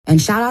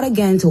And shout out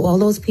again to all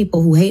those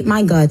people who hate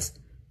my guts,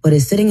 but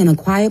is sitting in a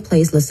quiet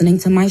place listening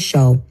to my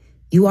show.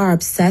 You are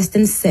obsessed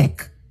and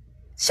sick.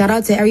 Shout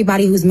out to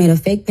everybody who's made a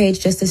fake page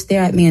just to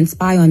stare at me and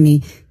spy on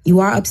me. You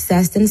are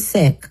obsessed and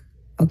sick.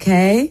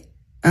 Okay?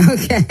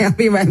 Okay, I'll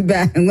be right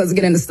back and let's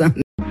get into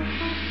something.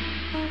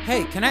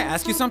 Hey, can I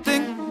ask you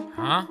something?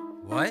 Huh?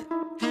 What?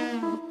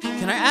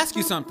 Can I ask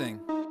you something?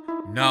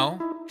 No.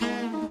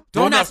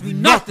 Don't ask me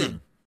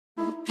nothing!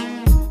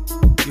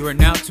 You are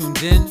now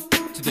tuned in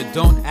to the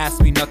Don't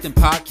Ask Me Nothing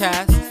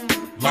podcast.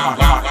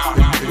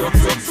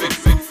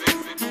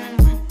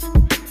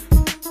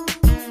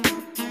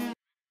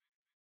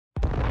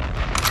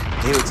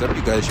 Hey, what's up,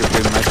 you guys? Your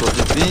boy Michael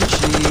Da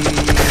Vinci.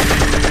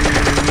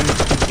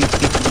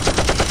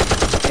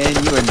 And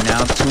you are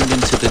now tuned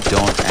into the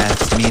Don't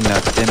Ask Me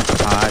Nothing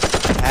podcast.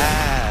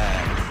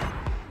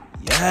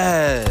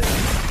 Yes.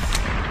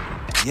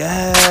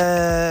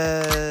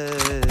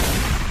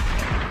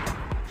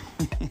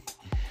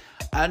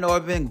 I know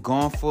I've been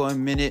gone for a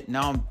minute.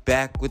 Now I'm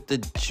back with the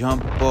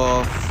jump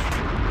off.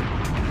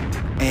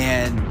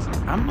 And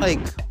I'm like,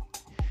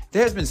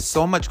 there's been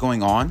so much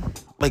going on.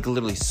 Like,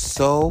 literally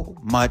so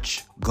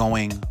much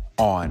going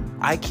on.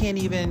 I can't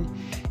even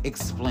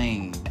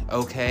explain,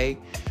 okay?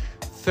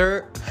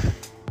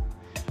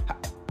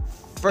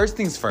 First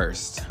things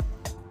first.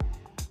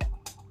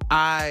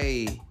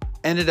 My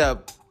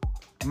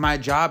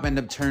job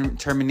ended up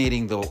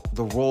terminating the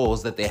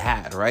roles that they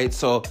had, right?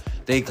 So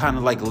they kind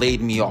of like laid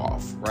me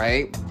off,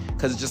 right?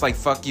 Because it's just like,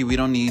 fuck you, we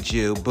don't need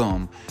you,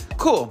 boom.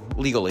 Cool,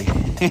 legally.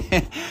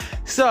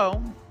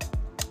 So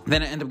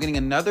then I ended up getting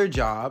another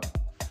job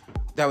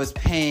that was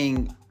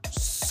paying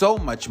so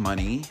much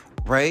money,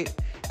 right?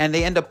 And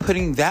they end up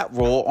putting that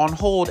role on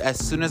hold as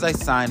soon as I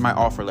signed my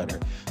offer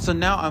letter. So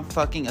now I'm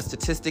fucking a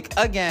statistic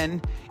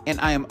again, and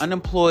I am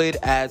unemployed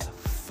as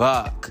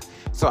fuck.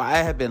 So I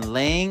have been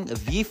laying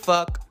the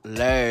fuck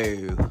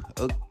low,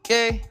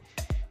 okay?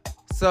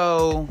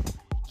 So,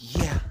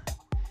 yeah.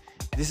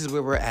 This is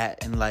where we're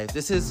at in life.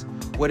 This is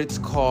what it's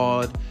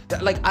called.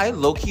 Like, I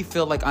low-key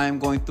feel like I am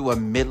going through a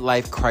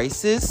midlife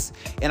crisis,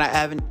 and I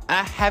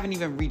haven't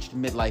even reached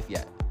midlife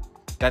yet.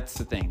 That's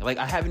the thing. Like,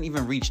 I haven't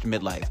even reached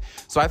midlife.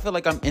 So I feel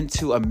like I'm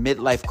into a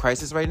midlife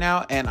crisis right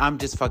now, and I'm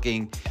just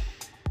taking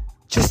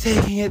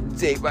it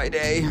day by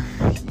day.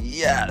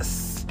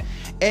 Yes.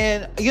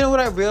 And you know what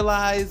I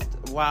realized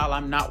while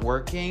I'm not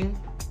working?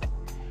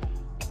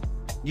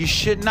 You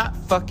should not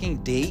fucking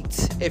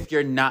date if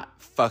you're not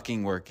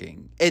fucking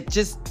working. It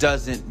just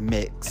doesn't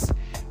mix.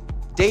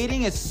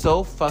 Dating is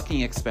so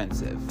fucking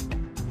expensive.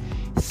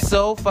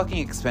 So fucking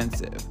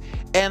expensive.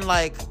 And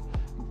like,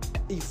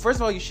 first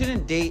of all, you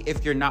shouldn't date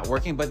if you're not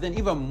working, but then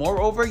even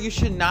moreover, you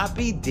should not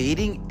be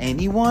dating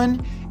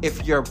anyone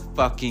if you're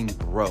fucking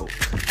broke.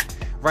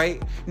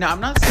 Right? Now,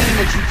 I'm not saying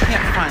that you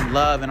can't find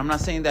love, and I'm not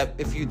saying that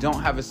if you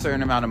don't have a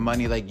certain amount of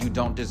money, like, you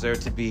don't deserve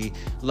to be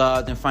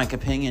loved and find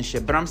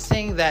companionship. But I'm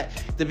saying that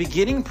the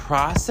beginning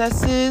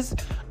processes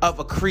of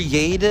a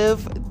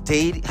creative,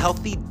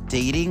 healthy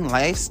dating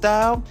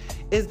lifestyle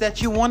is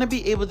that you want to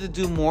be able to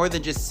do more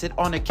than just sit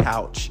on a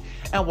couch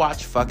and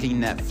watch fucking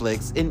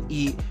Netflix and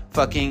eat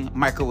fucking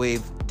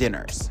microwave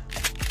dinners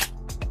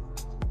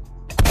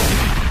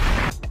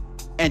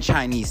and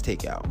Chinese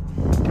takeout.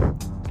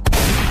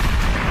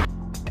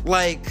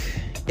 Like,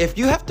 if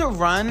you have to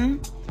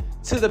run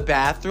to the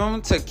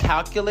bathroom to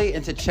calculate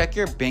and to check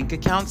your bank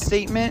account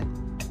statement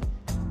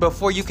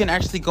before you can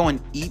actually go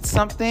and eat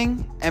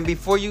something, and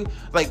before you,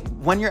 like,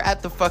 when you're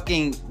at the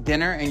fucking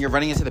dinner and you're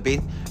running into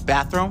the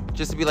bathroom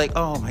just to be like,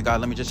 oh my God,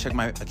 let me just check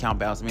my account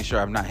balance and make sure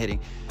I'm not hitting.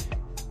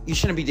 You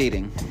shouldn't be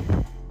dating.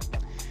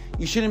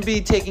 You shouldn't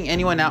be taking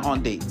anyone out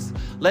on dates.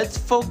 Let's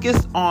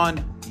focus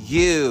on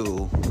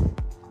you.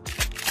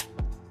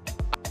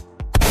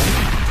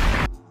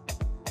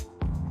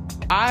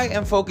 I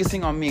am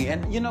focusing on me.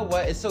 And you know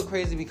what? It's so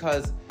crazy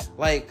because,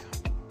 like,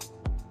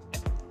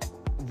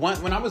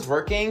 when I was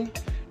working,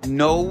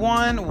 no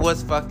one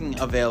was fucking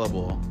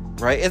available,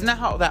 right? Isn't that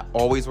how that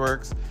always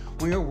works?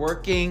 When you're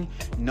working,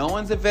 no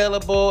one's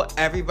available.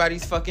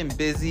 Everybody's fucking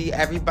busy.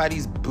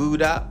 Everybody's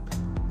booed up.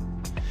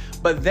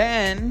 But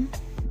then,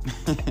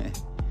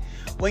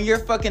 when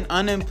you're fucking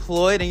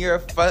unemployed and you're a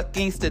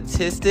fucking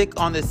statistic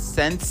on the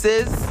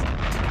census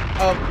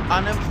of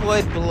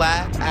unemployed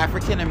Black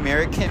African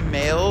American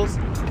males,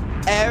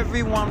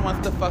 everyone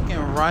wants to fucking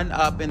run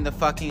up in the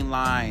fucking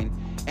line,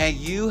 and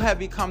you have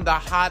become the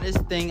hottest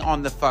thing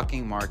on the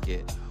fucking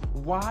market.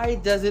 Why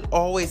does it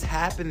always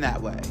happen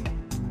that way?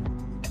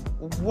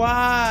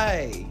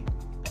 Why?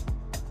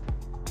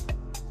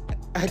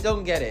 I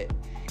don't get it.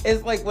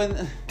 It's like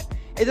when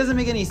it doesn't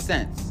make any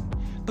sense.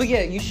 But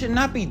yeah, you should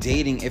not be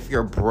dating if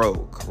you're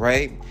broke,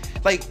 right?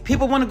 Like,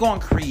 people want to go on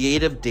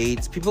creative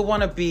dates. People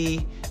want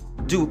to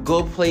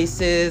go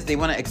places. They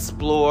want to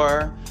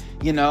explore,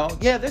 you know?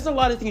 Yeah, there's a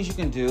lot of things you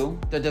can do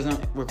that doesn't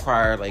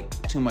require, like,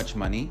 too much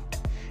money,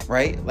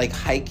 right? Like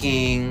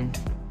hiking,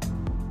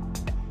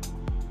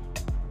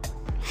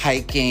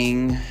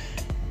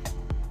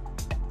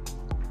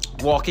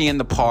 walking in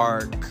the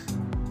park.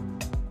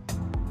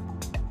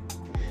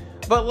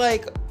 But,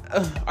 like,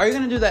 are you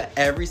gonna do that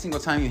every single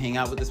time you hang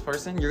out with this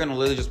person? You're gonna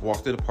literally just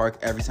walk through the park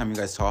every time you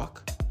guys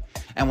talk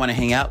and want to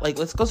hang out? Like,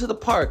 let's go to the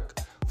park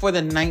for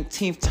the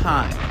 19th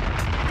time.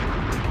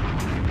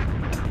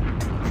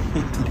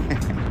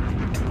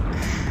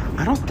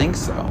 I don't think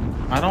so.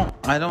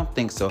 I don't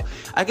think so.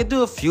 I could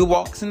do a few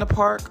walks in the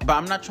park, but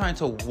I'm not trying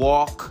to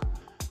walk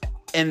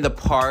in the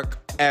park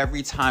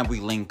every time we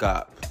link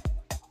up.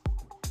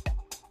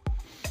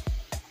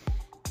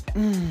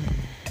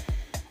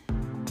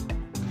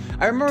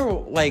 I remember,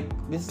 like,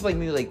 this is like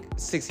maybe like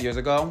 6 years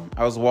ago.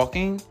 I was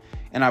walking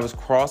and I was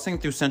crossing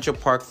through Central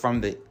Park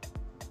from the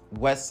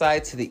west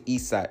side to the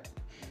east side.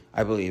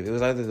 I believe it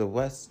was either the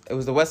west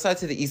side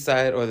to the east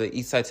side or the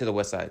east side to the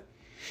west side.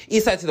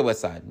 East side to the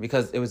west side,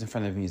 because it was in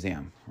front of the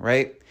museum,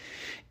 right?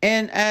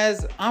 And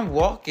as I'm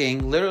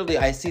walking, literally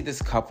I see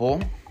this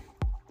couple.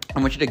 I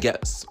want you to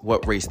guess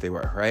what race they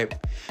were, right?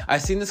 I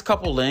seen this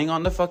couple laying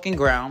on the fucking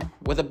ground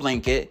with a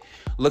blanket,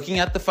 looking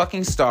at the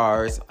fucking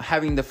stars,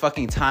 having the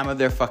fucking time of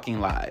their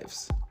fucking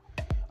lives.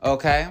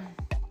 Okay?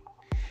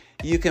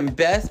 You can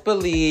best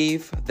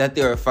believe that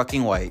they were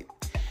fucking white.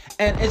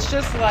 And it's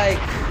just like,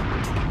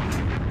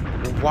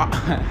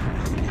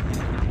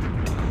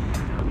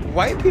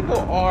 white people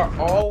are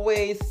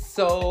always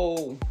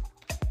so,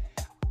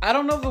 I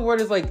don't know if the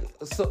word is like,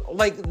 so,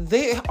 like,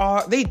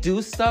 they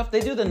do stuff,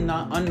 they do the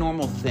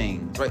unnormal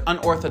things, right?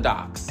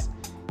 Unorthodox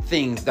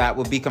things that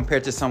would be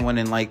compared to someone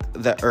in like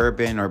the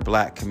urban or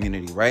black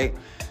community, right?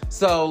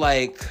 So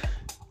like,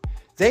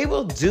 they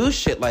will do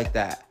shit like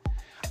that.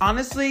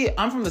 Honestly,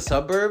 I'm from the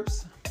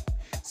suburbs,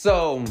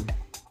 so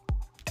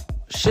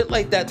shit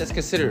like that that's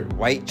considered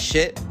white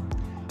shit,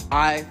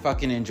 I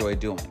fucking enjoy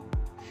doing.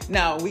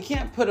 Now, we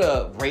can't put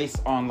a race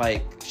on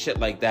like shit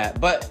like that,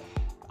 but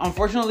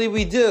unfortunately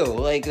we do.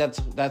 Like,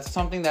 that's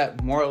something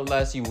that more or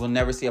less you will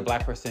never see a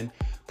black person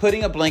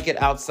putting a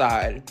blanket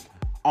outside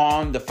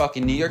on the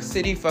fucking New York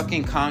City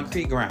fucking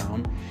concrete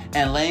ground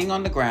and laying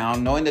on the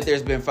ground knowing that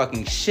there's been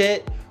fucking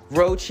shit,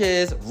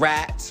 roaches,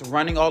 rats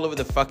running all over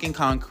the fucking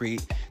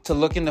concrete to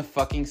look in the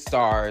fucking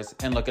stars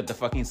and look at the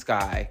fucking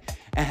sky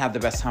and have the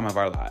best time of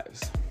our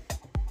lives.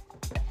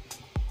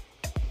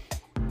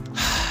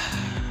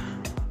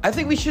 I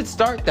think we should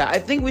start that. I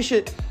think we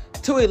should,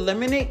 to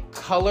eliminate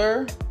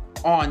color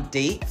on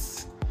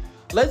dates,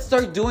 let's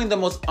start doing the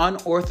most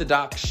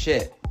unorthodox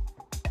shit.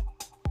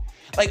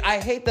 Like, I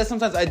hate that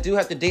sometimes I do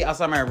have to date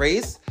outside my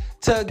race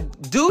to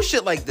do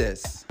shit like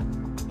this.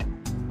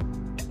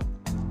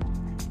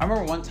 I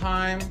remember one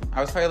time,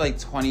 I was probably like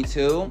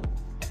 22,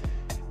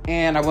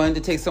 and I wanted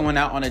to take someone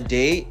out on a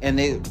date, and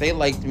they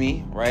liked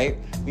me, right?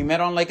 We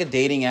met on like a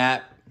dating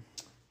app,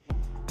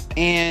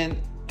 and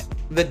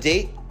the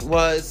date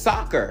was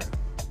soccer.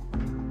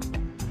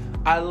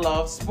 I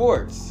love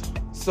sports.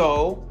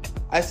 So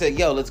I said,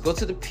 yo, let's go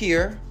to the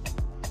pier.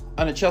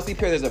 On the Chelsea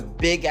Pier, there's a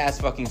big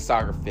ass fucking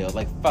soccer field,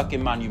 like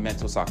fucking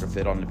monumental soccer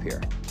field on the pier.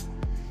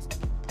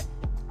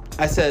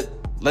 I said,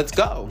 let's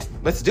go.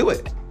 Let's do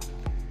it.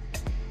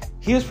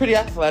 He was pretty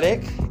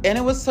athletic, and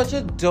it was such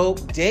a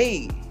dope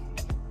date.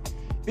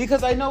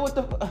 Because I know what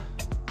the...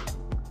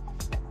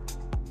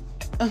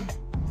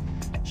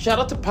 shout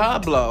out to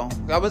Pablo.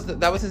 That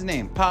was his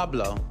name,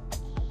 Pablo.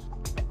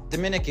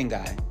 Dominican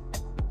guy.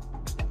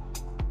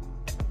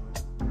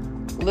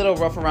 A little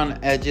rough around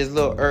the edges, a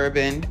little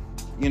urban,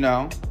 you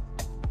know.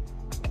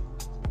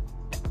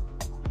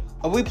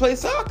 We played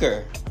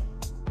soccer.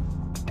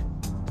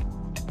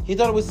 He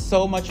thought it was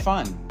so much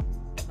fun.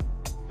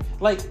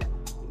 Like,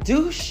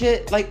 do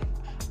shit. Like,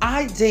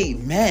 I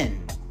date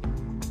men.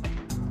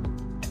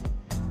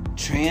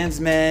 Trans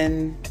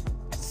men.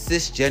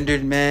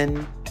 Cisgendered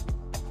men.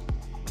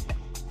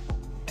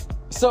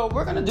 So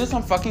we're gonna do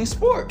some fucking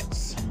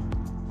sports.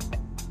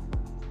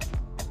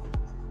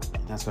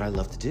 And that's what I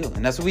love to do.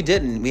 And that's what we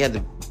did. And we had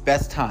the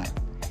best time.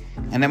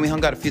 And then we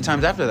hung out a few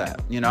times after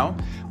that, you know?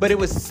 But it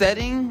was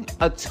setting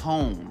a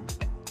tone.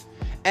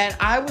 And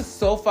I was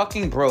so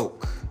fucking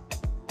broke.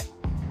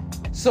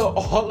 So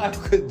all I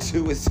could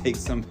do was take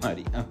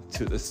somebody up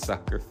to the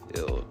soccer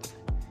field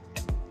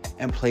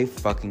and play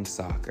fucking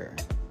soccer.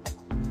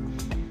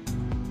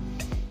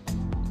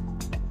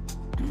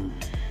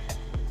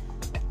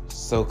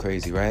 So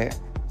crazy, right?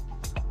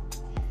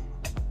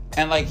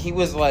 And like, he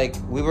was like,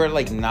 we were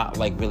like not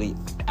like really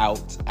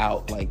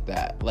out like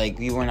that. Like,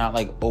 we were not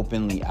like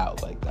openly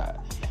out like that.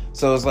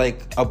 So it was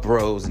like a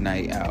bros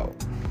night out.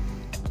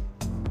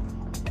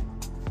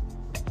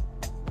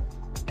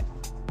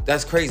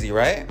 That's crazy,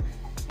 right?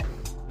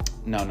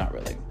 No, not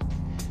really.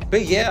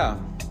 But yeah.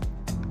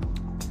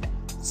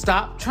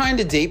 Stop trying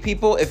to date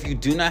people if you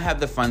do not have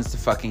the funds to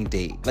fucking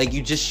date. Like,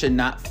 you just should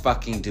not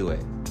fucking do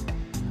it.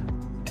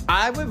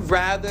 I would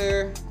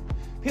rather...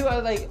 People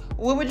are like,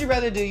 what would you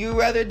rather do? You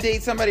rather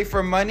date somebody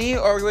for money,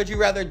 or would you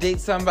rather date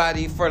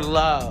somebody for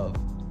love?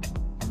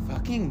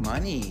 Fucking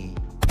money.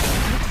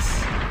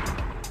 What?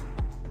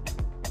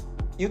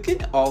 You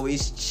can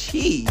always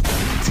cheat.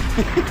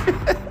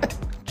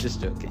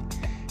 Just joking.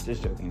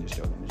 Just joking.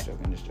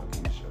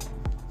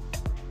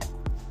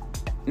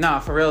 Nah,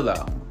 for real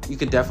though. You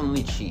could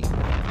definitely cheat.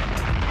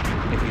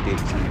 if you date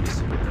somebody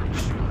super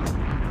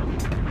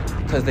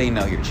rich. Because they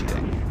know you're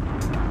cheating.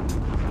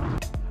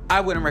 I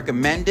wouldn't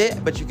recommend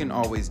it, but you can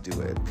always do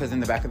it. Because in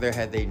the back of their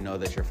head, they know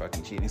that you're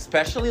fucking cheating.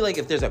 Especially like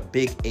if there's a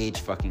big age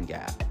fucking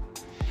gap.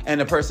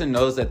 And the person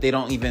knows that they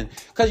don't even...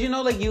 Because you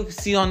know, like you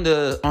see on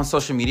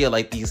social media,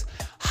 like these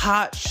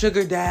hot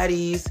sugar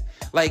daddies.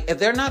 Like if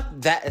they're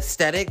not that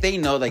aesthetic, they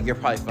know like you're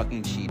probably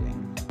fucking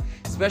cheating.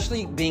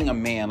 Especially being a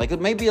man. Like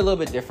it may be a little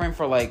bit different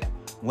for like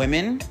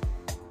women.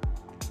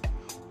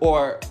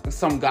 Or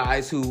some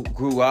guys who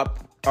grew up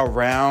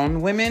around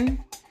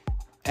women.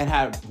 And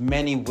have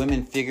many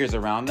women figures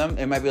around them.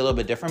 It might be a little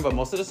bit different, but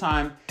most of the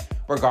time,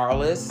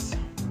 regardless,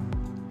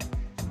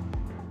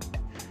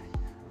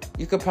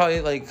 you could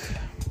probably like,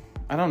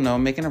 I don't know,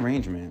 make an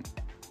arrangement.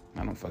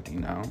 I don't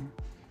fucking know.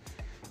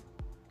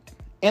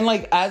 And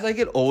like, as I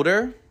get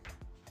older,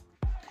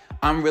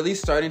 I'm really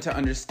starting to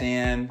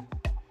understand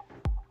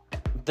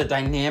the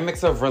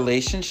dynamics of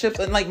relationships.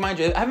 And like, mind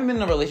you, I haven't been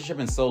in a relationship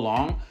in so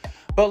long,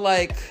 but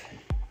like,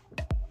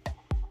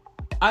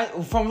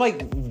 from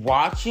like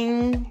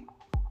watching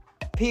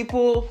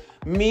people,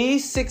 me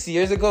 6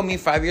 years ago, me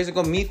 5 years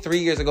ago, me 3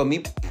 years ago,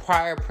 me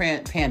prior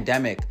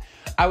pandemic,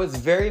 I was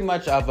very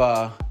much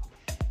of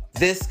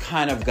this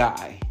kind of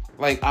guy.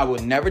 Like, I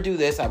would never do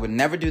this, I would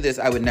never do this,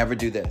 I would never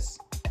do this.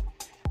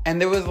 And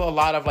there was a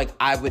lot of like,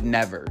 I would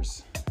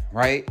nevers,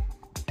 right?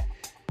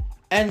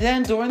 And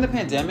then during the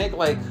pandemic,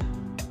 like,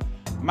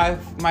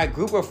 my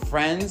group of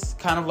friends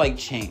kind of like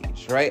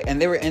changed, right? And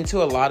they were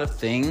into a lot of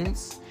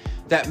things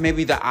that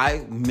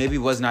I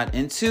was not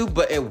into,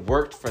 but it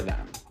worked for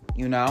them.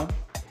 You know?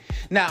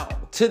 Now,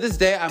 to this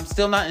day, I'm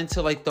still not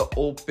into like the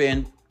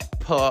open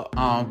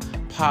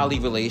poly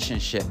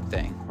relationship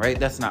thing, right?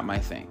 That's not my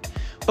thing.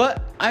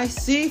 But I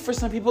see for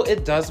some people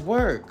it does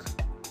work.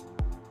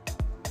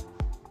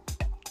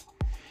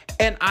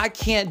 And I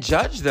can't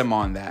judge them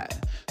on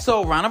that.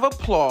 So round of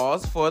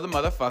applause for the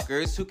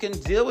motherfuckers who can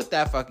deal with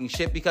that fucking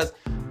shit, because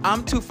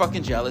I'm too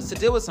fucking jealous to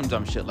deal with some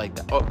dumb shit like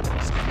that. Oh,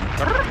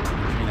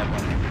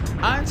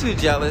 I'm too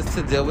jealous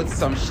to deal with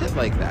some shit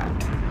like that.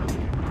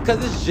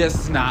 Because it's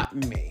just not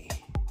me.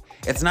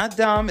 It's not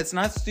dumb. It's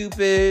not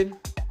stupid.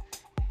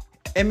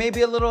 It may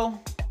be a little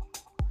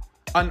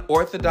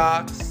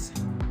unorthodox,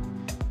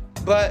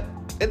 but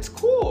it's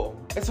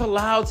cool. It's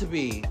allowed to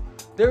be.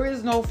 There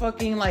is no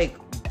fucking like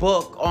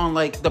book on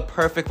like the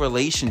perfect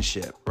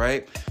relationship,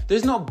 right?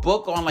 There's no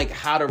book on like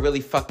how to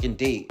really fucking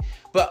date.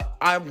 But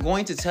I'm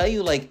going to tell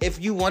you, like, if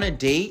you want to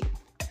date,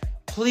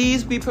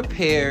 please be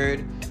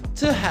prepared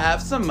to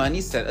have some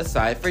money set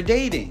aside for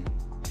dating.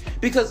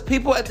 Because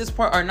people at this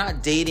point are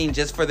not dating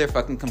just for their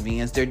fucking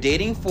convenience. They're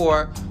dating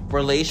for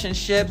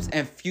relationships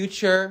and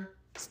future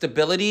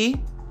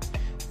stability,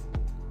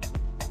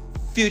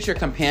 future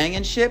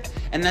companionship,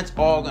 and that's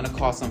all gonna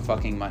cost some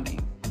fucking money.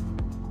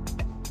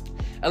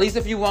 At least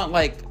if you want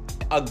like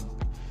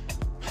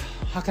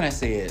how can I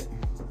say it?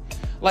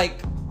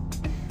 Like,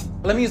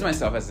 let me use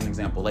myself as an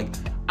example. Like,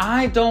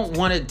 I don't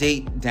want to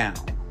date down,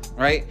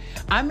 right?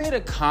 I made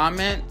a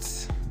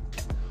comment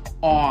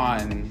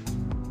on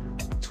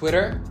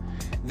Twitter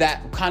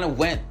that kind of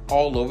went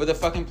all over the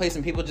fucking place,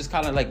 and people just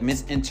kind of like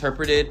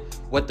misinterpreted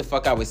what the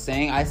fuck I was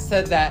saying. I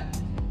said that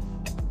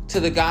to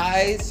the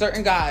guys,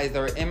 certain guys that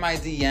were in my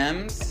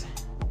DMs,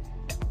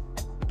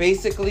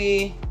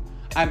 basically,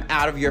 I'm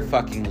out of your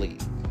fucking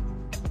league.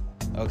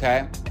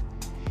 Okay?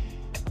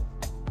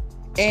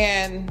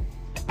 And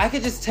I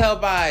could just tell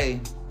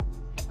by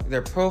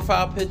their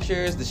profile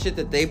pictures, the shit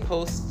that they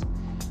post,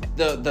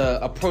 the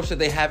approach that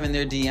they have in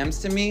their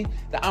DMs to me,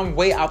 that I'm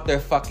way out their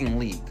fucking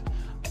league.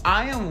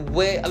 I am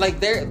way, like,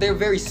 they're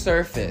very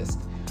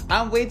surfaced.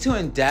 I'm way too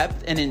in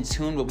depth and in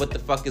tune with what the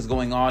fuck is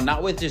going on,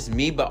 not with just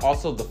me, but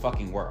also the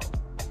fucking world,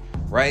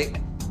 right?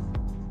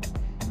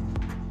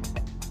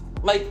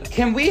 Like,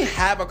 can we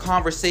have a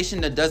conversation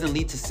that doesn't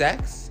lead to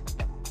sex?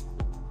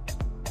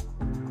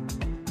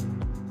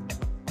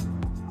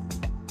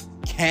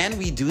 Can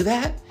we do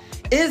that?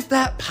 Is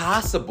that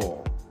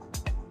possible?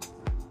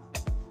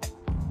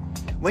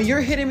 When you're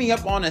hitting me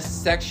up on a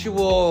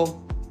sexual...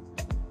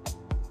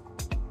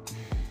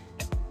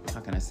 How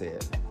can I say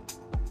it?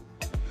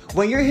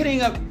 When you're hitting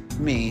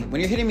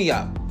me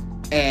up,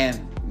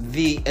 and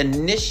the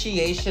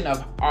initiation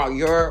of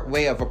your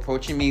way of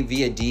approaching me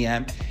via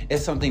DM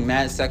is something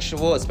mad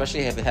sexual,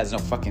 especially if it has no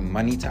fucking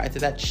money tied to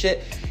that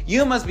shit,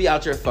 you must be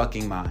out your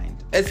fucking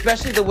mind.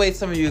 Especially the way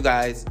some of you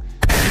guys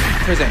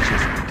present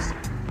yourselves.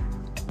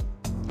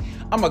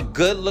 I'm a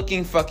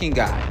good-looking fucking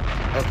guy,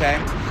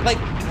 okay? Like,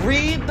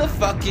 read the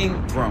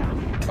fucking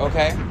room,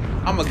 okay?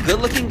 I'm a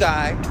good-looking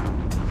guy.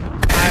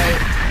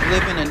 I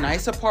live in a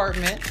nice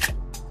apartment.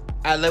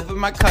 I live with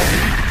my cousin,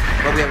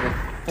 but we have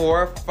a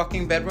 4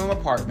 fucking bedroom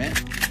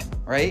apartment,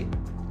 right?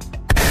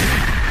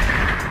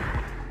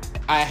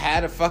 I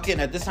had a fucking,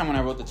 at this time when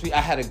I wrote the tweet,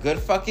 I had a good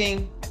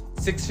fucking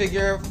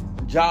 6-figure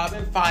job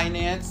in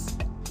finance,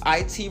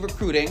 IT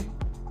recruiting,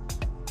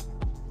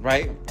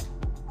 right?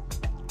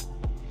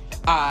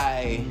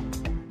 I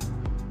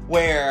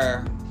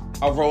wear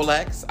a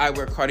Rolex. I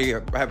wear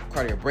Cartier. I have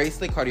Cartier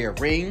bracelet, Cartier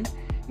ring.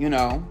 You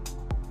know,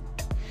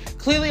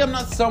 clearly I'm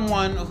not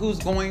someone who's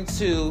going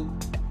to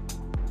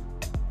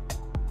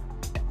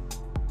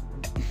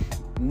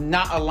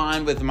not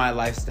align with my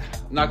lifestyle.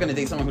 I'm not going to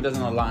date someone who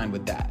doesn't align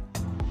with that.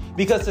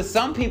 Because to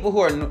some people who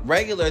are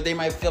regular, they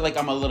might feel like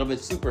I'm a little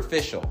bit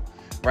superficial,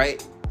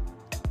 right?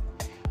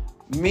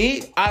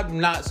 Me, I'm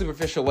not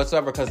superficial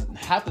whatsoever because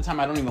half the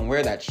time I don't even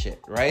wear that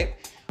shit, right?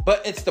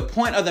 But it's the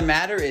point of the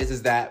matter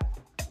is that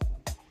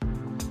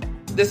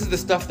this is the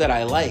stuff that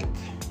I like.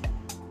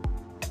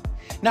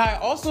 Now, I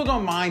also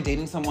don't mind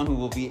dating someone who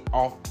will be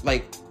off,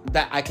 like,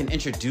 that I can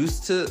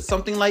introduce to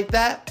something like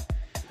that.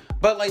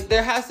 But, like,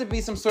 there has to be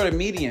some sort of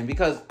medium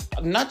because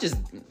not just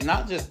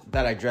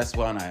that I dress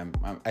well and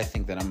I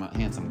think that I'm a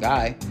handsome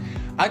guy.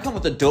 I come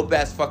with a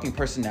dope-ass fucking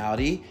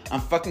personality.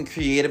 I'm fucking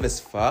creative as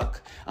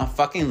fuck. I'm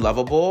fucking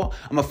lovable.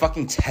 I'm a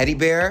fucking teddy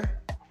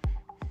bear.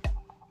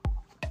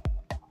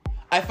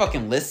 I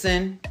fucking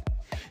listen.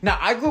 Now,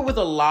 I grew up with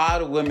a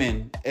lot of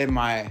women in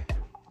my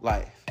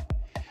life.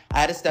 I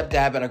had a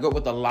stepdad, but I grew up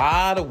with a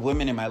lot of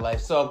women in my life.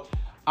 So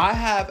I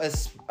have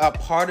a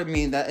part of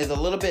me that is a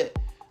little bit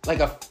like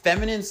a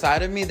feminine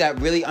side of me that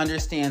really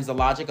understands the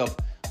logic of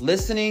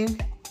listening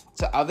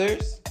to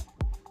others.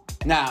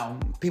 Now,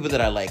 people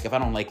that I like, if I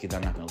don't like you,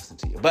 then I'm not going to listen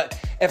to you.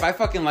 But if I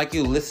fucking like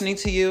you, listening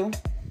to you,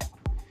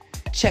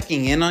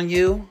 checking in on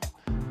you,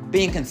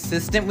 being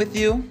consistent with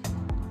you,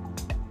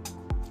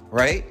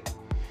 right?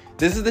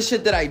 This is the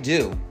shit that I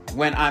do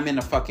when I'm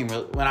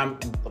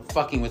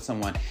fucking with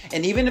someone.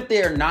 And even if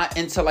they are not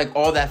into like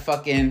all that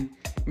fucking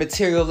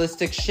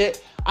materialistic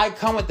shit, I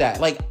come with that.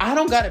 Like, I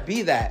don't gotta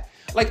be that.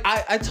 Like,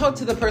 I talk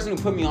to the person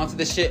who put me onto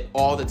this shit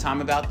all the time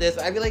about this.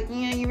 I'd be like,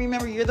 yeah, you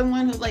remember you're the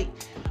one who, like,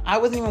 I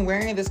wasn't even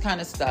wearing this kind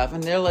of stuff.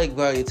 And they're like,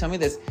 bro, you tell me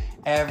this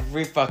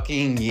every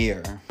fucking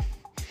year.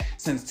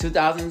 Since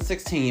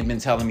 2016, you've been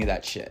telling me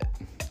that shit.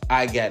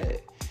 I get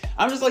it.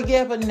 I'm just like,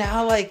 yeah, but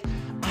now, like,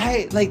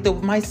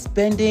 my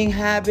spending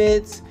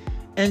habits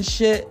and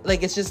shit,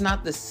 like, it's just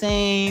not the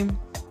same.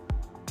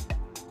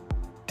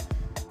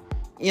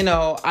 You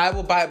know, I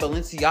will buy a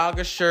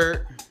Balenciaga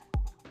shirt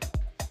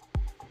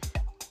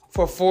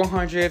for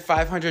 $400,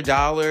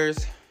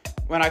 $500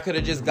 when I could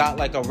have just got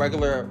like a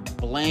regular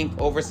blank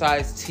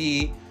oversized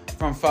tee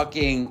from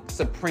fucking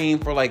Supreme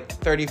for like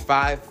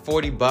 $35,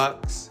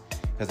 $40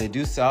 because they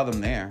do sell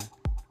them there.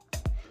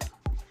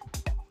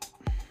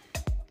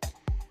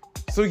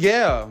 So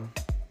yeah,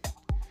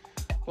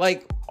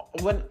 like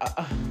when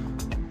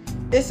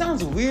it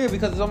sounds weird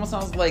because it almost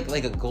sounds like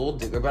a gold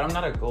digger, but I'm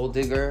not a gold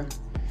digger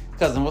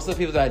because most of the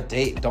people that I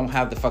date don't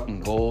have the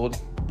fucking gold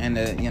and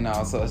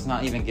so it's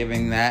not even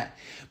giving that.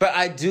 But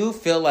I do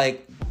feel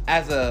like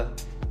as the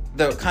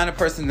kind of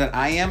person that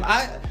I am,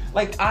 I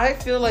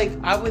feel like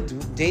I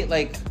would date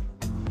like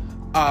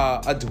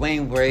a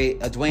Dwayne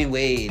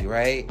Wade,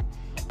 right?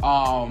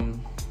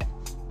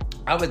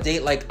 I would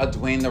date like a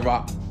Dwayne The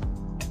Rock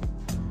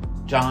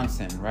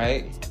Johnson,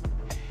 right?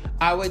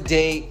 I would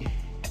date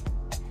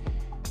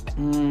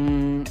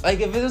like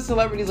if it's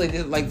celebrities like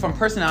this, like from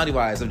personality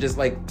wise, of just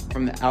like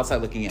from the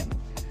outside looking in,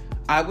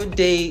 I would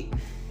date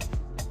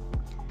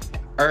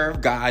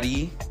Irv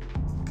Gotti.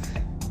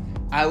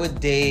 I would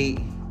date,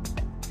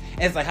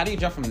 and it's like, how do you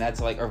jump from that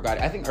to like Irv Gotti?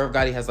 I think Irv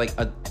Gotti has like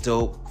a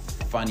dope,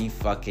 funny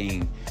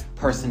fucking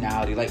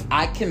personality. Like,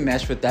 I can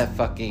mesh with that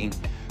fucking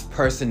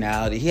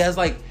personality. He has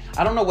like,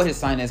 I don't know what his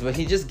sign is, but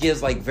he just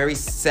gives like very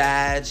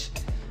Sag,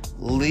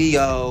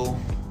 Leo,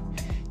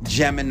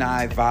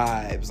 Gemini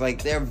vibes.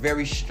 Like, they're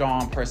very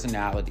strong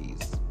personalities,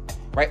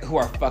 right? Who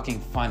are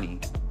fucking funny.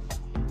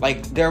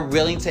 Like, they're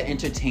willing to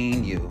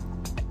entertain you.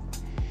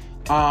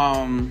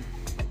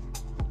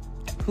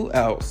 Who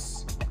else?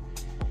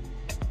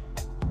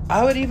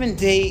 I would even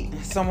date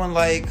someone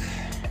like,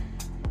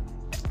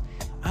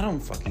 I don't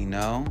fucking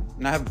know.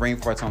 And I have brain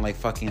farts on like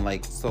fucking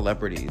like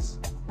celebrities.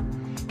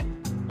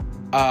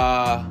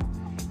 And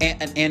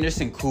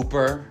Anderson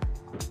Cooper,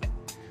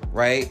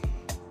 right?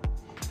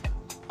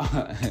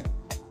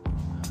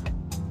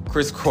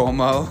 Chris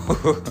Cuomo.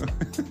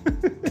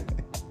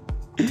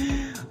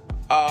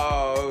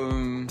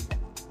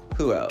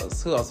 Who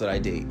else? Who else would I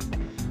date?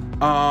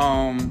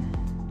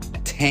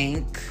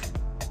 Tank,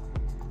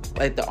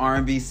 like the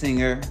R&B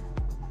singer.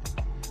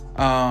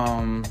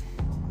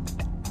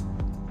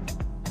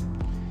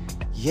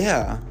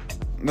 Yeah,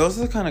 those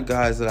are the kind of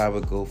guys that I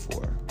would go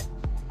for,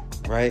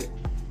 right?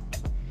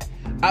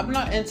 I'm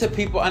not into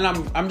people, and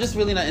I'm just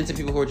really not into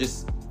people who are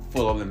just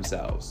full of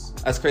themselves.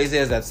 As crazy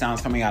as that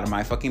sounds coming out of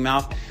my fucking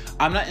mouth,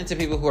 I'm not into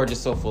people who are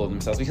just so full of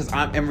themselves, because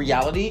in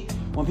reality,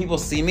 when people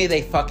see me,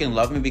 they fucking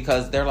love me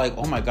because they're like,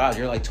 oh my God,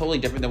 you're like totally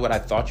different than what I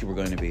thought you were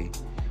going to be.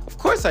 Of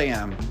course I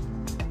am.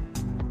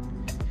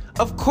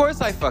 Of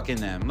course I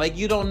fucking am. Like,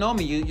 you don't know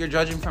me. You're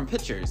judging from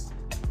pictures,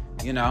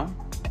 you know?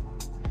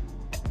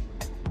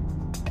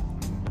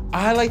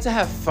 I like to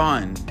have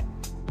fun.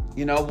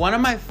 You know, one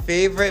of my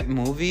favorite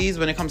movies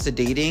when it comes to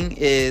dating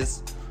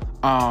is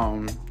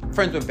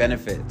Friends with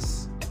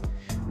Benefits,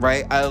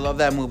 right? I love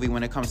that movie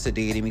when it comes to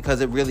dating because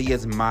it really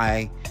is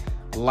my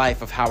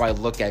life of how I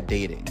look at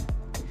dating.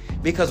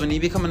 Because when you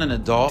become an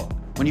adult,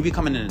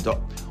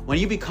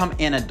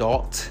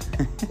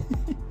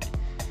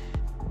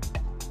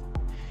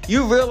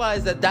 You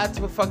realize that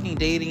that's what fucking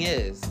dating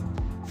is.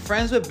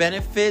 Friends with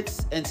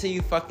benefits until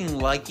you fucking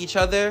like each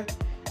other.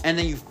 And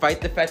then you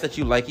fight the fact that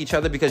you like each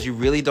other because you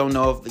really don't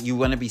know if you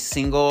want to be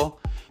single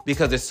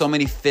because there's so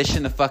many fish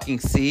in the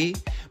fucking sea.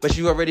 But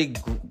you already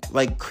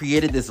like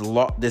created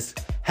this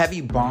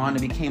heavy bond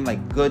and became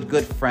like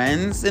good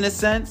friends in a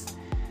sense.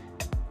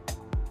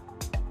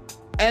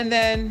 And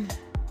then,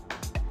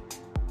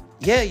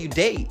 yeah, you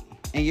date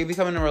and you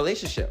become in a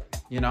relationship,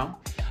 you know?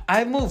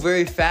 I move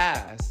very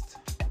fast.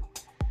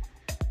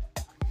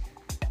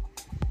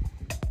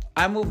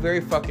 I move very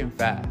fucking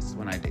fast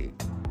when I date.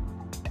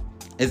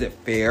 Is it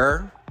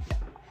fair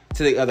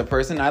to the other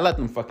person? I let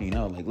them fucking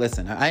know. Like,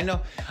 listen, I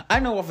know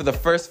for the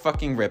first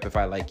fucking rip if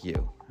I like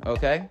you,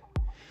 okay?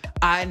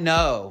 I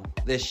know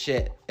this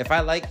shit. If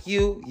I like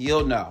you,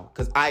 you'll know.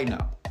 Because I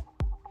know.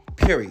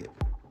 Period.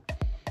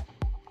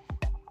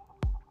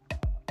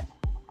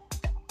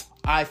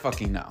 I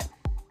fucking know.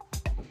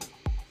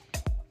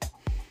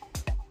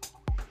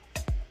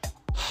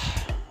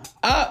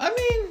 I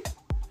mean,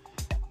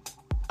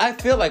 I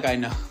feel like I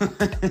know.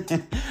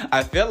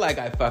 I feel like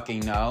I fucking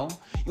know.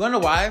 You wanna know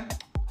why?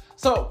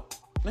 So,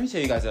 let me tell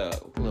you guys a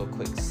little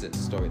quick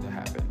story that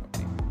happened with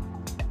me.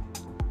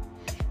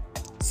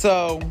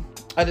 So,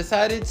 I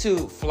decided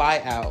to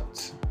fly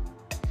out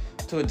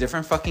to a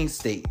different fucking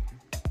state.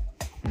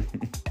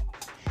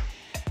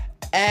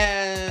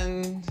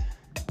 And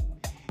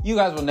you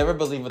guys will never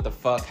believe what the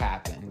fuck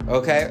happened,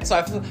 okay?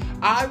 So,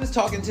 I was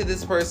talking to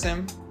this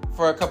person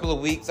for a couple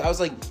of weeks.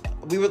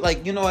 We were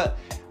like, you know what?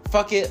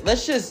 Fuck it.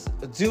 Let's just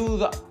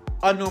do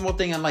a normal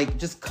thing and like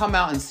just come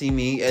out and see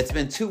me. It's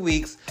been 2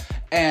 weeks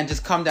and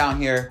just come down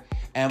here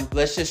and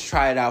let's just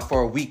try it out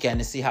for a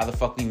weekend to see how the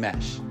fuck we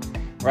mesh,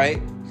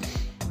 right?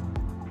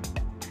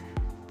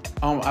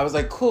 I was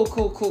like,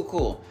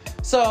 cool.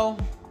 So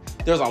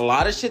there was a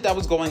lot of shit that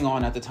was going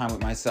on at the time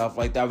with myself.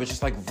 Like that was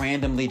just like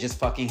randomly just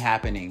fucking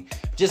happening.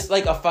 Just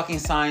like a fucking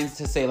signs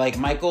to say like,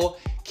 Michael,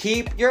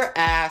 keep your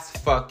ass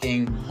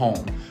fucking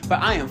home.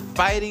 But I am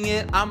fighting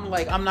it. I'm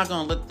like, I'm not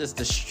gonna let this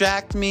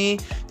distract me.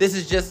 This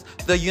is just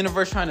the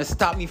universe trying to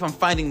stop me from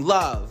finding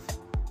love.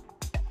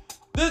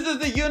 This is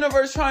the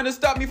universe trying to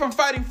stop me from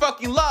fighting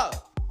fucking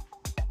love.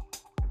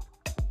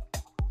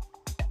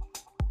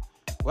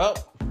 Well,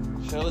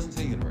 should I listen to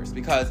the universe?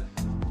 Because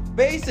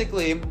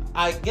basically,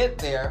 I get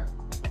there,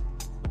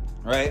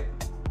 right?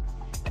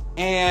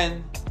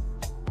 And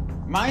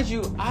mind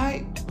you,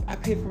 I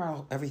paid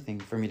for everything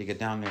for me to get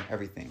down there,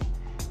 everything,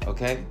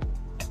 okay?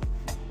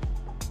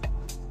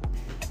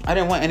 I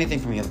didn't want anything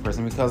from the other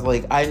person because,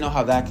 like, I know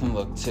how that can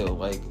look too.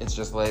 Like, it's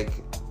just like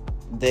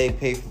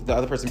the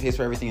other person pays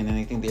for everything and then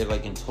they think they're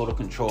like in total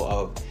control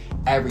of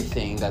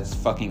everything that's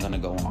fucking gonna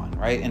go on,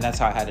 right? And that's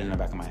how I had it in the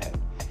back of my head.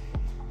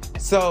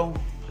 So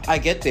I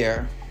get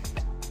there.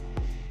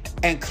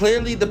 And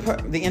clearly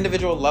the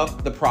individual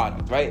loved the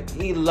product, right?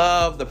 He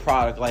loved the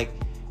product. Like,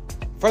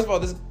 first of all,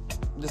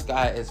 this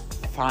guy is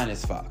fine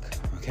as fuck,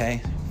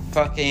 okay?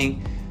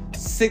 Fucking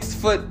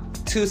 6'2",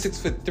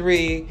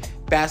 6'3",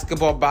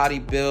 basketball body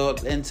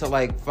build into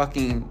like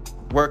fucking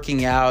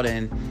working out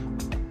and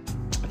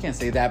I can't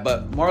say that,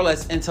 but more or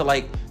less into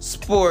like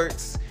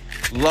sports,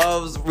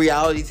 loves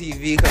reality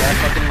TV because I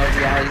fucking love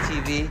reality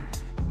TV,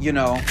 you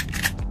know,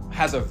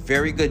 has a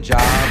very good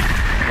job,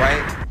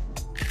 right?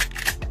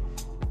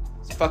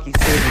 Fucking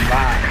saving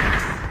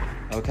lives,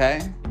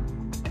 okay?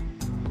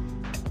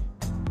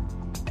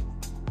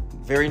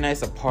 Very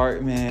nice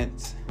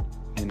apartment,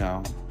 you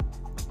know.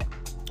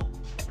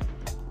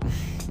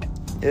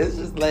 It's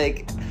just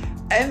like,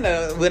 and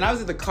when I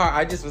was in the car,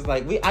 I just was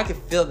like, I could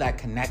feel that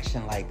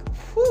connection, like,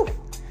 whew,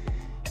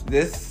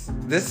 this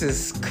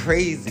is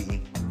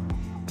crazy.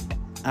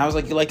 I was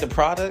like, you like the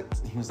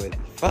product? He was like,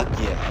 fuck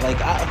yeah.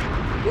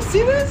 Like, you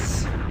see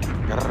this?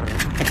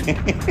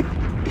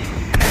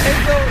 And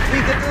so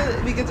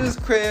we get to his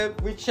crib,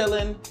 we're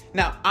chilling.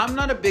 Now, I'm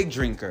not a big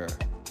drinker.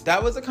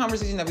 That was a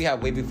conversation that we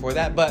had way before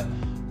that, but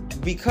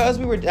because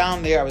we were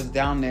down there, I was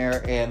down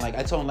there, and like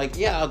I told him, like,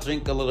 yeah, I'll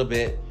drink a little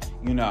bit,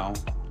 you know.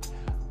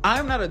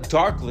 I'm not a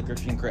dark liquor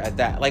drinker at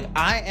that. Like,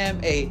 I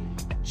am a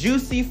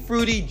juicy,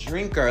 fruity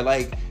drinker.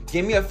 Like,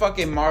 give me a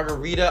fucking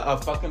margarita, a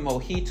fucking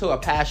mojito, a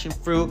passion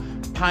fruit,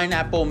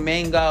 pineapple,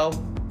 mango,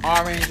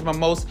 orange,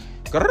 mimosa.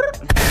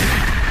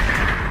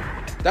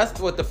 That's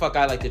what the fuck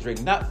I like to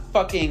drink. Not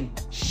fucking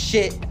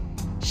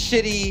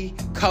shitty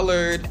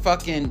colored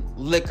fucking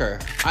liquor.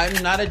 I'm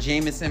not a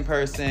Jameson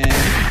person.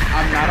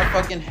 I'm not a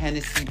fucking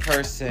Hennessy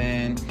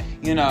person.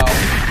 You know,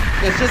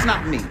 it's just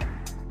not me.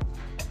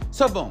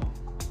 So boom.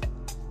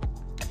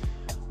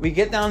 We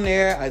get down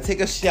there. I take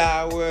a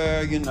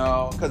shower, you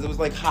know, because it was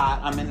like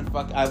hot.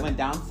 I went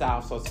down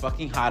south, so it's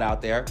fucking hot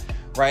out there,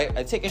 right?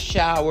 I take a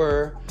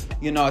shower.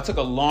 You know, I took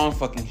a long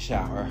fucking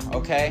shower,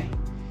 okay?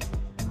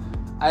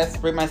 I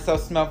sprayed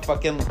myself, smelled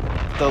fucking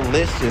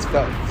delicious.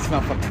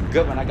 Smelled fucking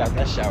good when I got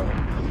that shower,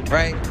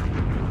 right?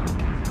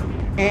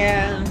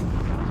 And,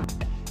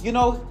 you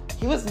know,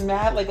 he was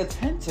mad, like,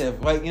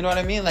 attentive. Like, you know what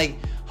I mean? Like,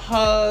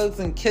 hugs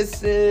and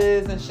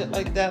kisses and shit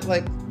like that.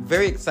 Like,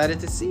 very excited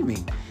to see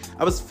me.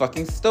 I was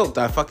fucking stoked.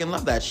 I fucking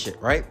love that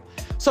shit, right?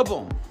 So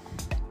boom.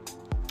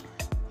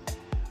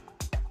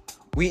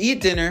 We eat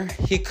dinner.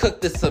 He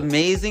cooked this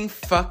amazing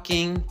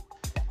fucking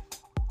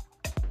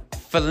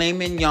filet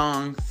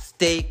mignon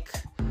steak,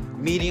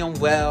 medium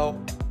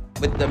well,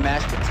 with the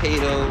mashed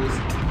potatoes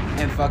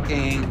and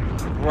fucking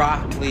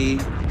broccoli,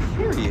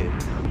 period.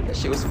 That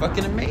shit was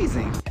fucking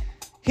amazing.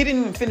 He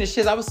didn't even finish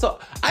his.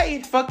 I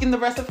ate fucking the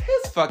rest of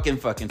his fucking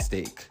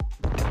steak.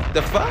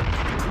 The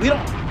fuck? We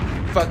don't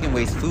fucking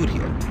waste food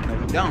here. No,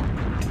 we don't.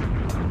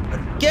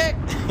 Okay.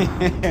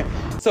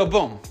 So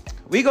boom.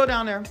 We go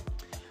down there,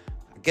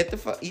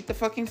 eat the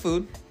fucking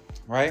food,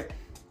 right?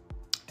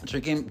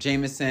 Drinking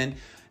Jameson.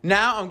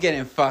 Now I'm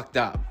getting fucked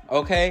up,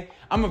 okay?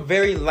 I'm a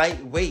very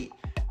lightweight.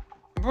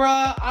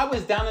 Bruh, I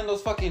was down in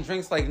those fucking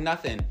drinks like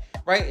nothing,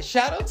 right?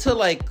 Shout out to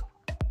like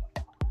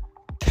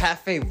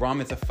Cafe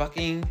Rum. It's a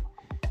fucking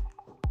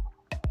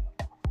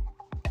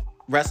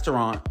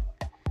restaurant,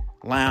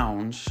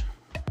 lounge.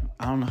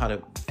 I don't know how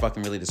to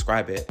fucking really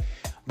describe it,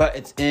 but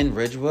it's in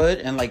Ridgewood,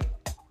 and like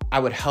I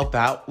would help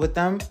out with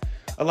them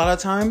a lot of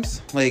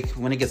times. Like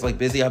when it gets like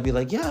busy, I'll be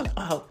like, yeah,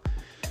 I'll help.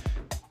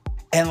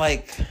 And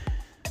like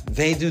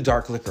they do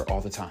dark liquor all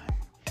the time,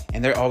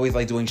 and they're always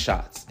like doing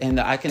shots,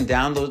 and I can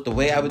download the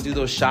way I would do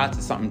those shots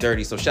is something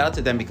dirty. So shout out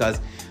to them, because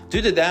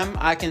due to them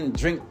I can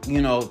drink,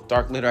 you know,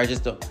 dark liquor.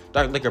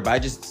 Dark liquor, but I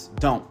just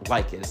don't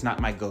like it. It's not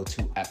my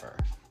go-to ever.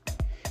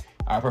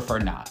 I prefer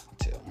not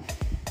to.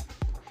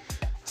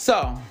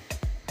 So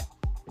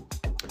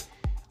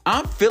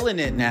I'm feeling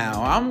it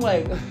now. I'm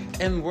like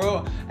in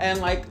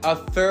like a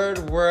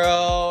third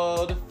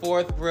world,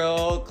 fourth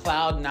world,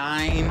 cloud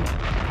 9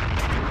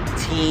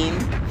 teen.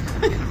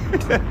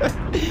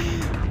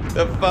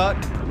 The fuck?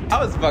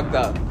 I was fucked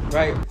up,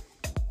 right?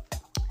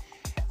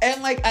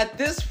 And like at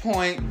this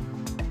point,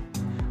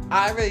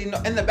 I really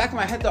know, in the back of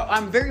my head though,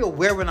 I'm very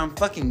aware when I'm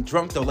fucking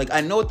drunk though. Like I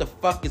know what the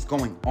fuck is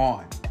going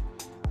on.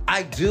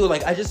 I do,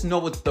 like I just know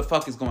what the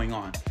fuck is going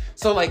on.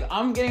 So like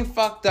I'm getting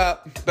fucked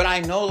up, but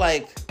I know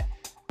like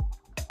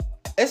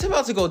it's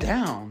about to go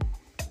down.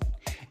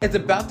 It's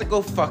about to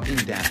go fucking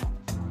down.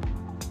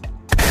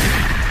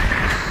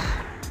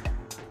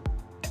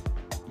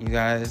 You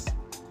guys,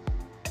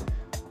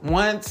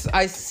 once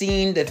I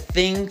seen the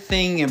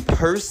thing in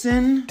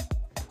person,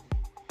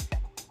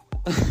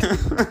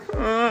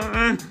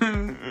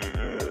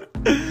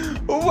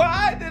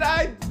 why did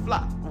I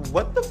fly?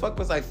 What the fuck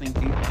was I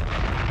thinking?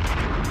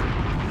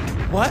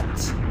 What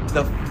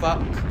the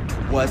fuck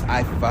was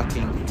I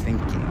fucking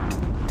thinking?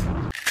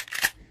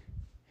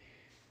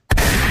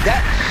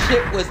 That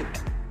shit was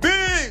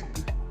big.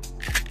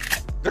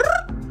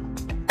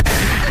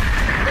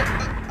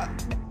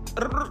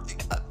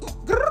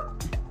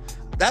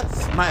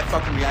 That's my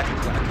fucking reaction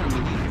to it. I couldn't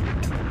believe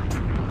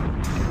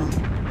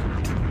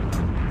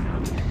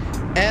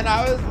it. And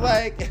I was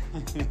like,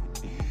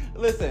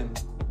 listen,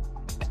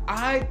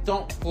 I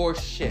don't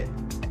force shit.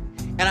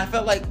 And I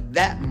felt like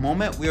that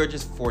moment we were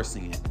just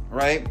forcing it,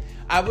 right?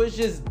 I was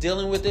just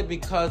dealing with it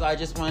because I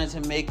just wanted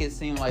to make it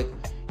seem like,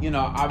 you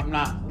know, I'm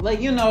not,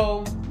 like, you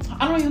know,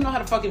 I don't even know how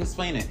to fucking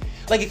explain it.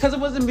 Like, because it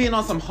wasn't being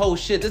on some whole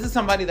shit. This is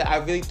somebody that I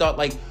really thought,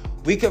 like,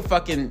 we could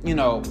fucking, you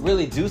know,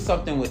 really do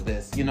something with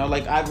this. You know,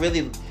 like, I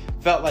really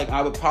felt like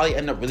I would probably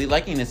end up really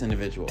liking this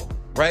individual,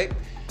 right?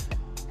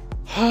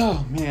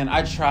 Oh, man,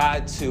 I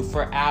tried to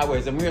for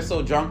hours, and we were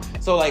so drunk.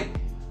 So, like,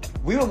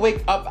 we would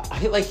wake up,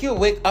 like, he would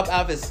wake up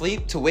out of his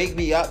sleep to wake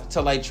me up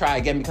to, like, try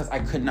again because I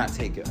could not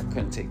take it. I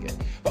couldn't take it.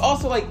 But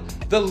also, like,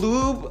 the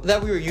lube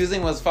that we were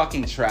using was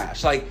fucking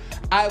trash. Like,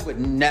 I would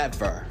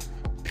never,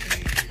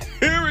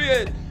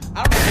 period.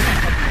 I don't know what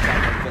I'm fucking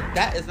talking about, but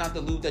that is not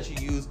the lube that you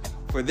use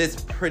for this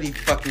pretty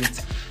fucking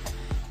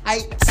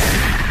tight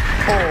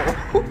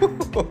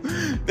hole.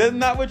 That's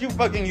not what you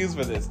fucking use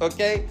for this,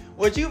 okay?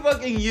 What you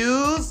fucking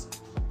use,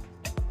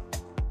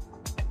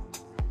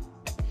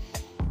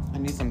 I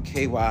need some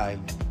KY,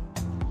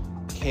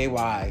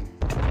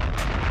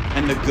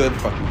 and the good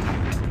fucking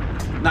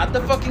kind. Not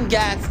the fucking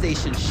gas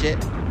station shit.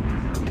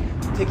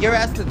 Take your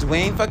ass to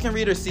Dwayne fucking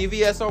Reed or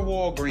CVS or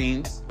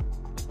Walgreens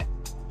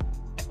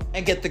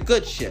and get the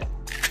good shit.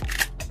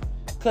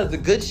 Cause the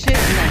good shit,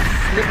 you know,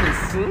 slip and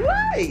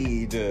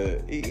slide.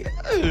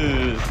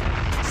 Yes.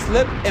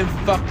 Slip and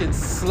fucking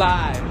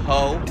slide,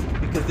 ho.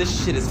 Because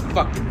this shit is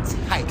fucking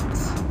tight.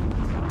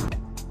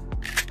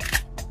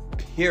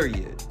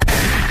 Period.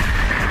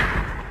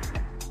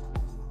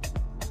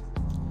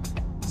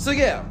 So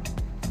yeah,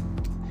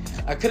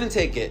 I couldn't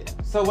take it.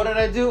 So what did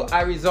I do?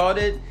 I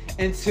resorted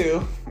into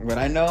what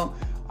I know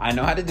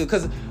how to do.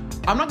 Cause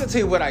I'm not gonna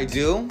tell you what I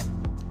do,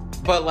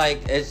 but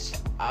like it's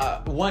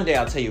one day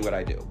I'll tell you what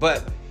I do.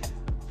 But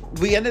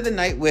we ended the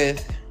night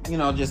with, you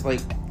know, just like,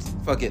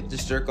 fuck it,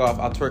 just jerk off.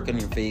 I'll twerk in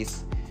your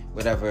face,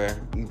 whatever.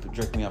 You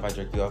jerk me off, I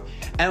jerk you off.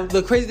 And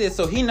the crazy is,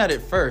 so he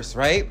nutted first,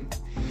 right?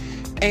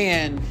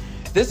 And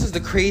this is the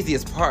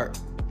craziest part.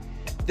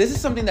 This is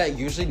something that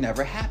usually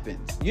never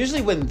happens.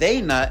 Usually when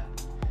they nut,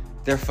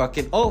 they're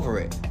fucking over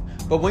it.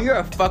 But when you're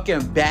a fucking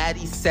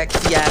baddie,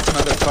 sexy ass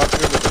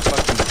motherfucker with a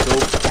fucking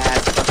dope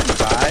ass fucking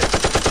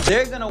vibe,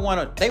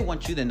 they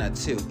want you to nut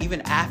too,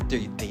 even after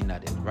they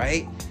nutted,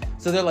 right?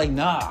 So they're like,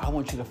 nah, I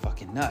want you to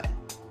fucking nut.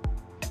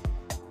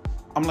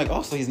 I'm like,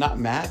 oh, so he's not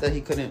mad that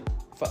he couldn't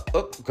fuck?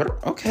 Oh, girl,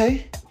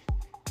 okay.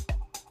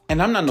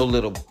 And I'm not no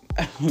little,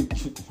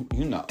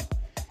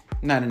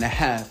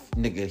 9.5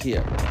 nigga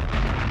here.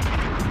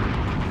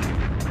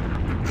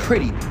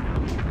 Pretty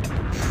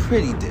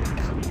dick.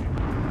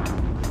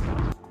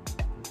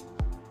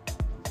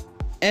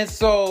 And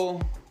so,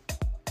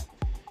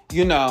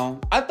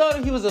 I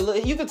thought he was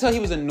you could tell he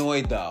was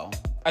annoyed though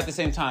at the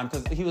same time,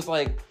 because he was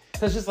like,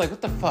 just like,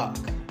 what the fuck?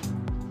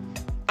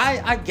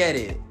 I get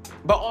it.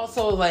 But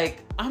also,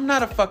 like, I'm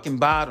not a fucking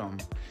bottom.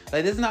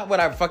 Like, this is not what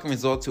I fucking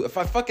resort to. If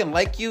I fucking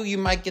like you, you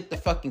might get the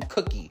fucking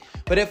cookie.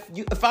 But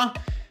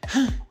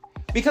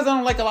because I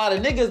don't like a lot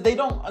of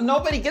niggas,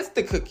 nobody gets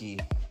the cookie.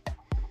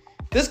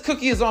 This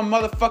cookie is on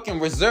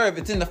motherfucking reserve.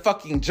 It's in the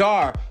fucking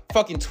jar,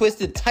 fucking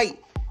twisted tight.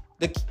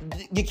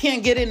 You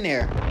can't get in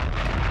there.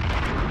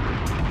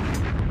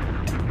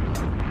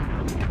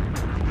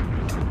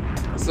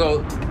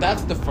 So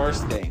that's the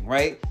first thing,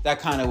 right? That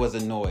kind of was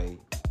annoyed.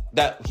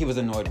 That he was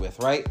annoyed with,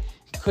 right?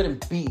 He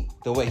couldn't beat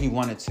the way he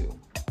wanted to.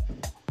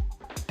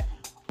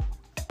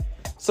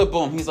 So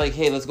boom, he's like,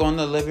 hey, let's go in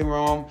the living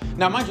room.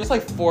 Now, mind you, it's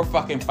like 5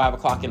 o'clock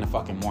in the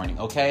fucking morning,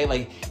 okay?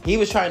 Like, he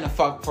was trying to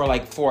fuck for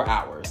like 4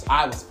 hours.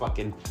 I was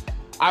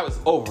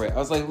over it. I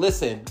was like,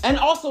 listen. And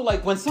also,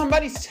 like, when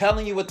somebody's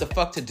telling you what the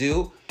fuck to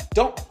do,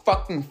 don't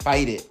fucking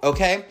fight it,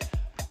 okay?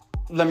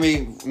 Let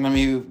me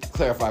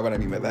clarify what I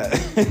mean by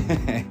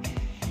that.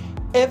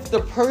 If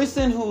the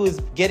person who is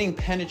getting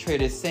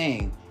penetrated is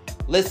saying,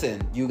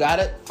 listen, you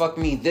gotta fuck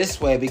me this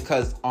way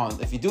because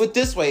if you do it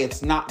this way,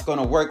 it's not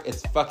gonna work.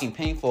 It's fucking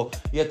painful.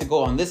 You have to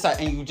go on this side,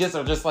 and you just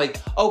are just like,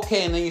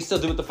 okay, and then you still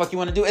do what the fuck you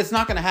want to do. It's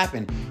not gonna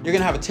happen. You're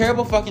gonna have a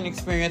terrible fucking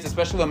experience,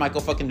 especially with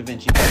Michael fucking Da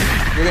Vinci.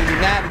 You're gonna be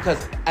mad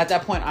because at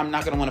that point, I'm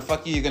not gonna want to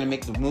fuck you. You're gonna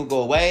make the mood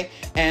go away,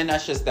 and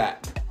that's just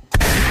that.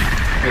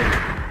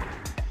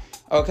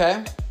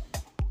 Okay.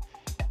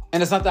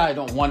 And it's not that I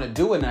don't want to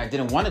do it and I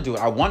didn't want to do it.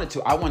 I wanted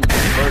to. I wanted to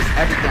do reverse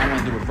everything. I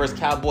wanted to do reverse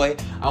cowboy.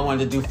 I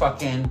wanted to do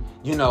fucking,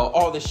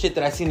 all the shit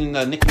that I seen in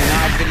the Nicki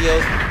Minaj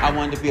videos. I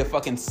wanted to be a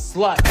fucking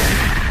slut.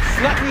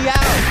 Slut me out. I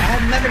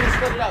have never been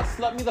slutted out.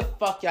 Slut me the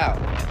fuck out.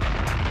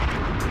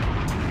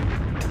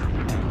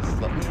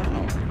 Slut me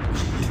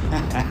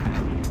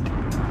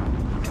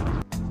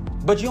out.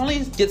 But you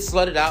only get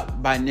slutted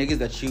out by niggas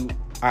that you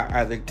are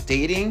either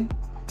dating.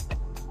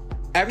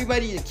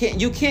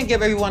 You can't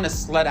give everyone a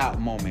slut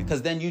out moment,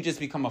 because then you just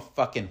become a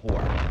fucking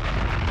whore.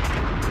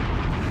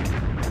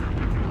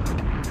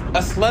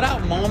 A slut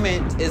out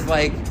moment is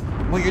like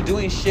when you're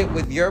doing shit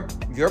with your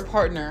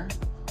partner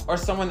or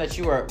someone that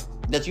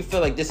you feel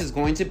like this is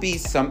going to be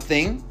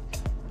something,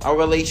 a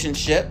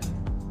relationship.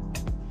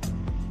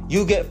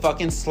 You get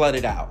fucking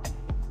slutted out.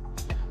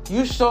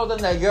 You show them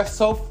that you're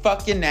so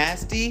fucking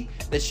nasty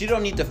that you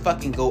don't need to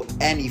fucking go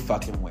any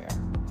fucking where.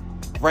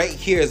 Right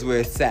here is where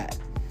it's at.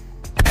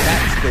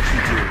 That's what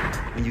you do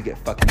when you get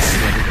fucking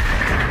slutted the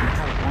fuck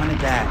out. I wanted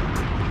that.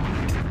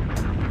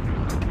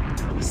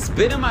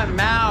 Spit in my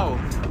mouth.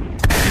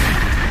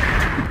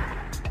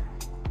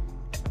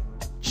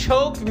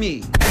 Choke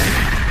me.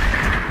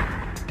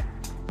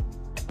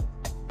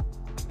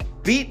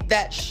 Beat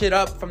that shit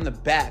up from the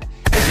back.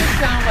 It should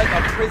sound like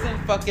a prison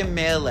fucking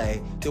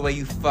melee the way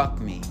you fuck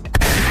me.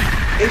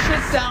 It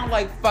should sound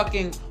like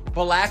fucking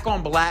black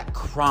on black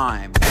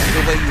crime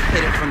the way you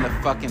hit it from the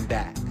fucking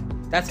back.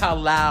 That's how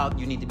loud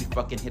you need to be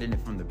fucking hitting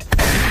it from the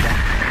fucking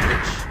back,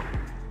 bitch.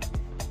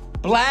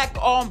 Black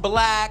on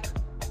black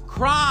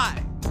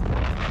crime.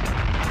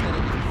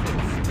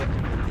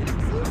 It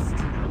exists.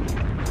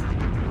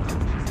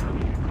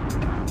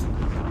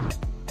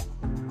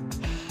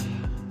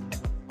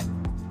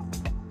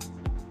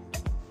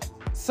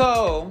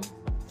 So,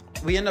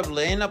 we end up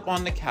laying up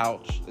on the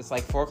couch. It's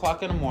like 4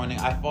 o'clock in the morning.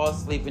 I fall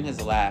asleep in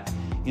his lap.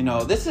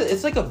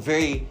 It's like a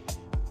very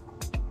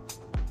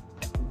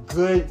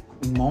good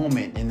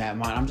moment in that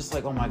mind. I'm just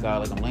like, oh my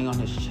God, like I'm laying on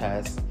his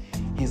chest.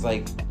 He's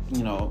like,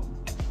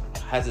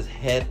 has his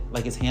head,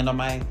 like his hand on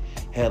my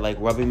head, like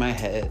rubbing my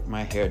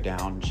hair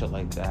down and shit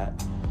like that.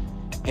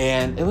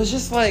 And it was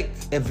just like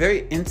a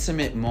very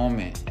intimate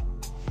moment.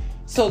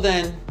 So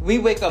then we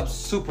wake up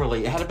super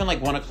late. It had been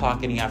like 1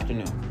 o'clock in the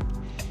afternoon.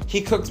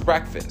 He cooks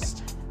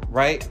breakfast,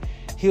 right?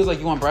 He was like,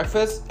 you want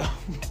breakfast?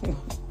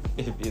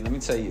 Let me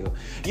tell you,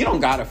 you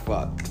don't gotta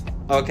fuck,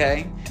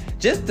 okay?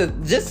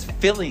 Just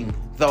filling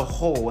the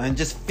hole and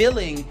just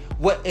feeling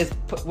what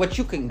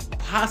you can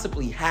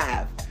possibly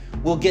have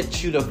will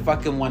get you to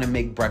fucking want to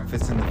make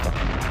breakfast in the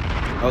fucking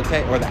morning,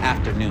 okay? Or the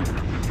afternoon.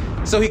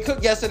 So he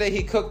cooked yesterday,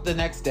 he cooked the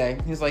next day.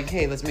 He was like,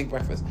 hey, let's make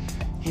breakfast.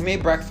 He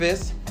made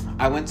breakfast.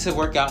 I went to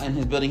work out, and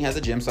his building has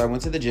a gym, so I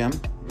went to the gym.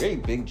 Very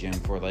big gym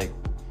for like,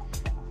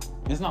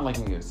 it's not like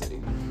New York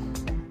City.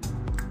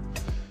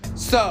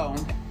 So,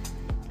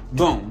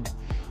 boom.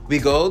 I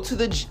go to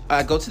the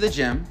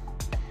gym.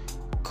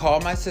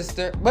 Call my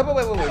sister. Wait.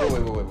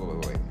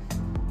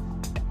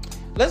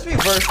 let's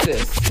reverse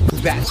this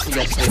back to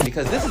yesterday,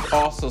 because this is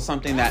also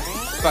something that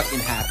fucking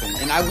happened.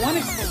 And I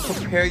want to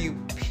prepare you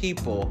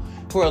people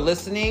who are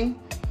listening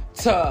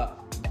to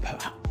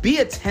be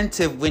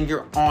attentive when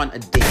you're on a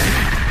date,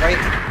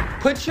 right?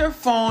 Put your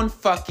phone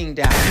fucking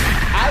down.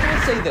 I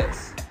will say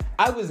this.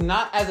 I was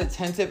not as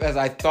attentive as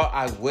I thought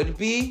I would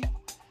be,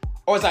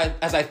 or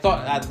as I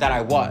thought that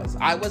I was.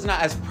 I was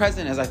not as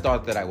present as I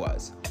thought that I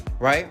was,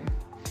 right?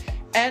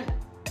 And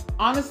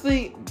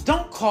honestly,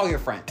 don't call your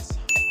friends.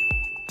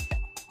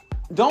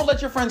 Don't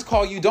let your friends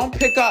call you. Don't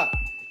pick up.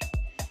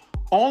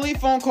 Only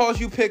phone calls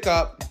you pick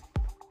up.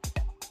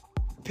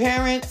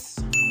 Parents,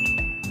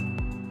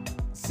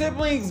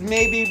 siblings,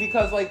 maybe,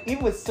 because like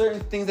even with certain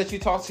things that you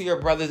talk to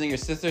your brothers and your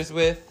sisters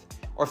with,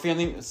 or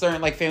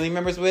certain like family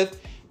members with,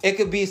 it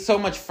could be so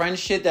much friend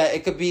shit that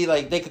it could be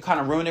like they could kind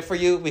of ruin it for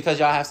you because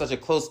y'all have such a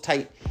close,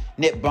 tight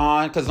knit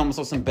bond, because it's almost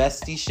like some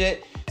bestie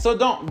shit. So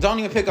don't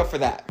even pick up for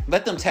that.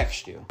 Let them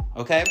text you,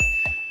 okay?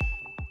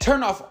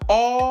 Turn off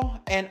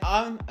all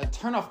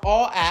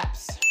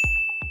apps,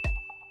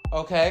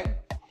 okay?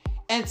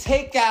 And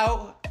take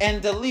out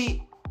and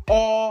delete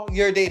all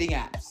your dating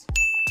apps.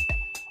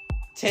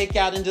 Take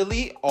out and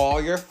delete all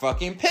your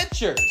fucking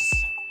pictures.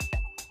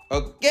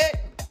 Okay?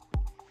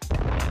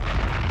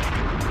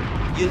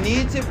 You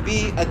need to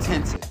be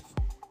attentive.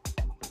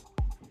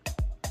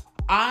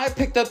 I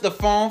picked up the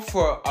phone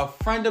for a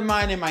friend of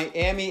mine in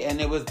Miami,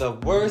 and it was the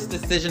worst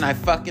decision I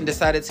fucking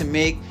decided to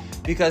make,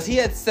 because he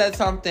had said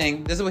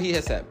something. This is what he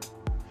had said.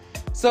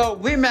 So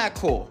we're mad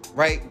cool,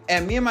 right?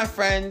 And me and my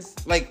friends,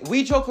 like,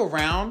 we joke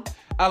around.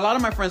 A lot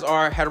of my friends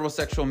are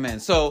heterosexual men.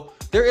 So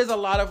there is a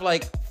lot of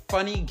like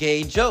funny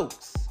gay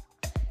jokes,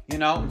 you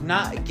know,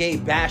 not gay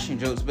bashing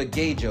jokes, but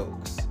gay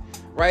jokes,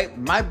 right?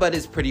 My butt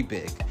is pretty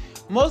big.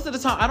 Most of the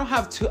time, I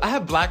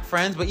have black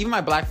friends, but even my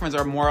black friends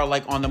are more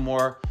like on the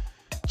more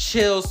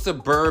chill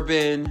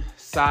suburban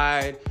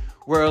side,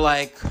 where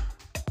like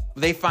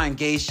they find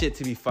gay shit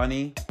to be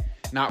funny,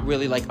 not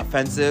really like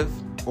offensive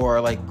or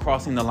like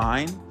crossing the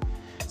line.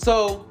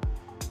 So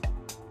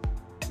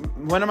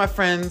one of my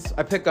friends,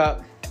 I pick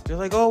up, they're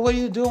like, "Oh, what are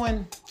you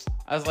doing?"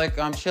 I was like,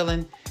 "I'm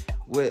chilling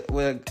with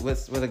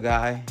a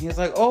guy." He's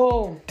like,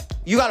 "Oh,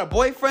 you got a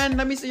boyfriend?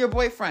 Let me see your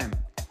boyfriend."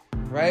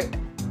 Right?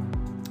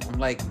 I'm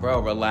like,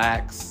 "Bro,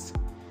 relax.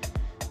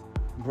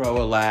 Bro,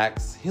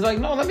 relax." He's like,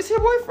 "No, let me see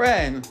your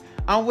boyfriend."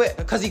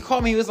 Because he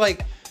called me, he was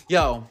like,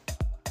 "Yo,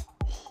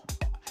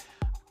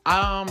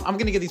 I'm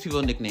gonna give these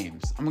people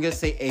nicknames. I'm gonna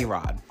say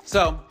A-Rod."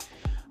 So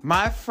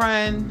my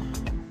friend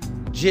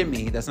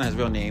Jimmy, that's not his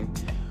real name,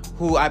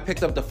 who I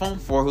picked up the phone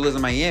for, who lives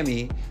in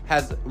Miami,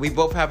 we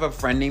both have a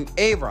friend named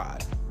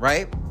A-Rod,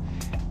 right?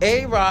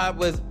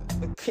 A-Rod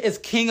is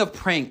king of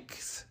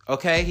pranks,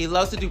 okay? He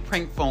loves to do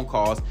prank phone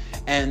calls,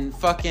 and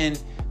fucking,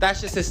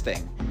 that's just his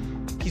thing.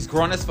 He's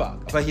grown as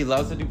fuck, but he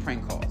loves to do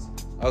prank calls,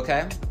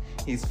 okay?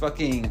 He's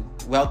fucking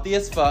wealthy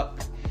as fuck,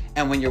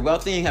 and when you're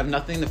wealthy and you have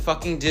nothing to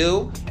fucking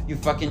do, you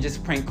fucking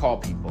just prank call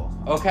people,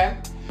 okay?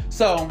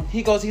 So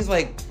he's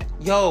like,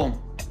 "Yo,"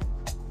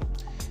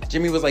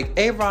 Jimmy was like,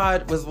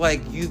 "A-Rod was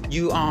like, you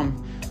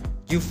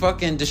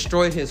fucking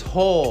destroyed his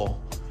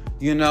hole,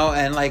 you know,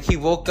 and like he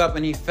woke up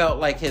and he felt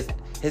like his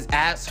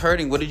ass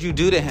hurting. What did you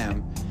do to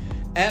him?"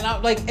 And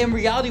I'm like, in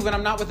reality, when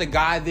I'm not with a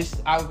guy,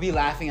 I would be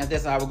laughing at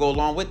this and I would go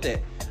along with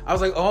it. I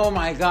was like, "Oh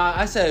my God."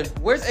 I said,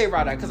 "Where's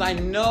A-Rod at?" Because I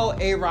know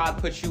A-Rod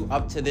put you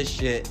up to this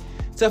shit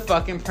to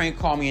fucking prank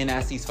call me and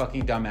ask these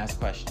fucking dumbass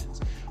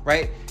questions,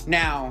 right?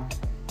 Now,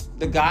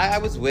 the guy I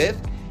was with,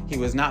 he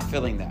was not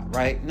feeling that,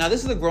 right? Now,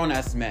 this is a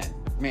grown-ass man,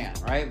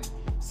 right?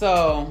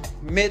 So,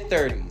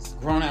 mid-30s,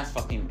 grown-ass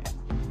fucking man.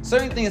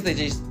 Certain things they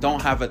just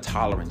don't have a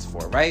tolerance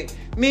for, right?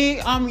 Me,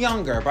 I'm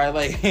younger by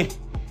like,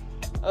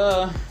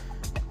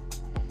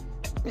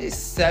 maybe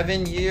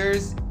 7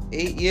 years,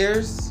 8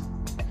 years,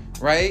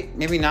 right?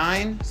 Maybe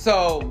 9.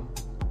 So,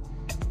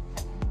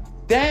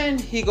 then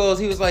he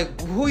was like,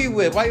 "Who you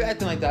with? Why you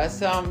acting like that?" I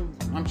said, I'm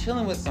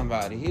chilling with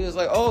somebody. He was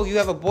like, "Oh, you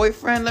have a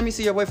boyfriend? Let me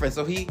see your boyfriend."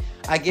 So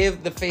I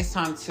gave the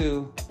FaceTime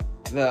to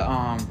the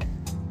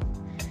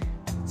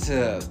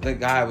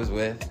guy I was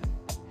with.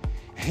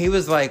 He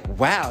was like,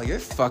 "Wow, you're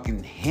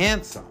fucking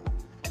handsome,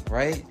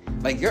 right?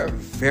 Like, you're a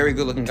very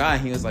good looking guy."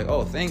 And he was like,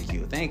 "Oh, thank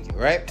you,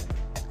 right?"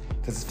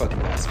 Because it's fucking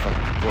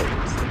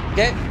gorgeous.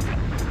 Okay?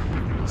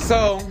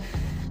 So,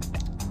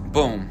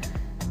 boom.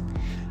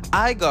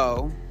 I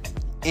go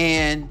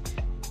and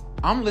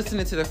I'm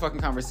listening to the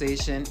fucking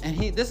conversation, and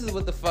this is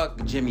what the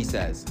fuck Jimmy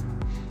says.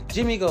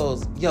 Jimmy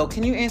goes, "Yo,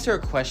 can you answer a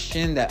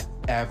question that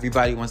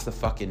everybody wants to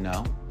fucking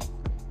know?"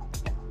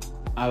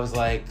 I was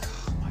like,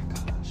 "Oh my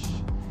gosh."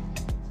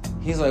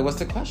 He's like, "What's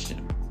the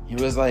question?" He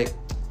was like,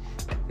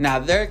 "Now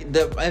in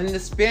the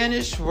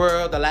Spanish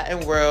world, the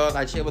Latin world,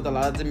 I chill with a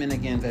lot of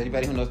Dominicans.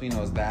 Everybody who knows me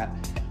knows that.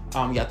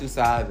 Ya tú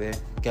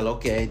sabes que lo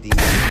que di."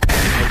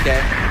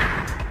 Okay?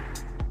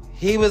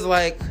 He was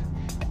like,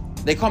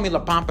 they call me La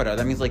Pampara.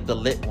 That means like the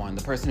lit one,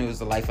 the person who is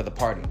the life of the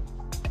party.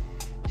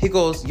 He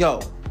goes, "Yo,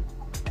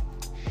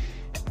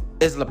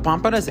 is La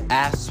Pampara's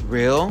ass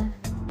real?"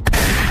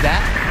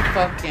 That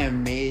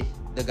fucking made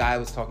the guy I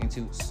was talking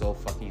to so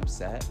fucking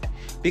upset.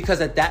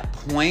 Because at that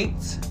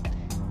point,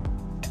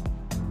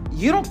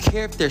 you don't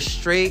care if they're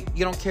straight.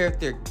 You don't care if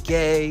they're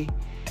gay.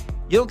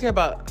 You don't care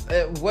about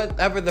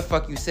whatever the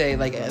fuck you say.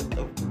 Like,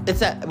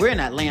 we're in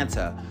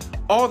Atlanta.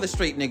 All the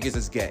straight niggas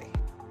is gay.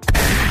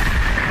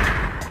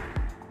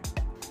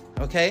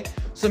 Okay?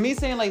 So me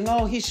saying like,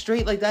 no, he's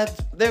straight like that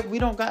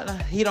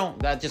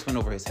that just went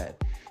over his head.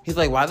 He's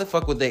like, why the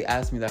fuck would they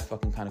ask me that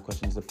fucking kind of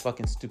question? It's a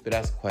fucking stupid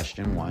ass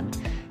question, one.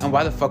 And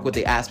why the fuck would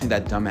they ask me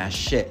that dumb ass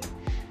shit?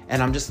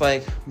 And I'm just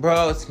like,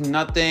 bro, it's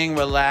nothing,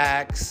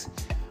 relax.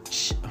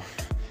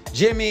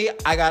 Jimmy,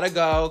 I gotta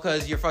go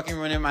because you're fucking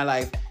ruining my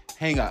life.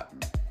 Hang up.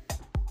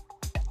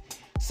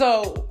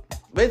 So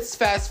let's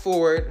fast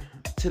forward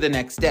to the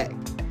next day,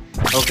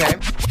 okay?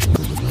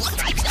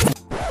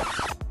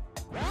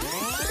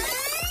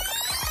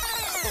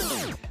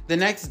 The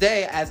next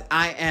day, as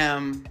I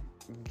am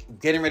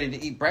getting ready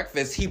to eat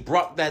breakfast, he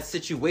brought that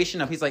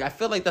situation up. He's like, I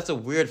feel like that's a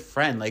weird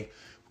friend. Like,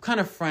 what kind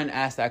of friend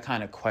asked that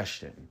kind of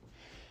question?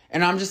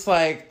 And I'm just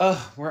like,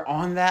 we're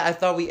on that? I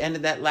thought we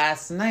ended that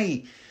last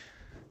night.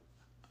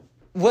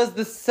 Was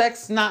the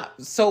sex not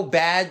so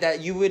bad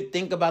that you would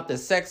think about the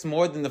sex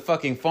more than the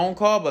fucking phone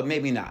call? But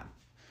maybe not.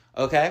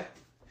 Okay?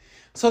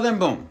 So then,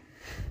 boom.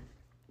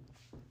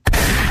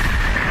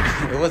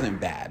 It wasn't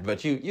bad,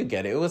 but you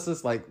get it. It was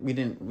just like,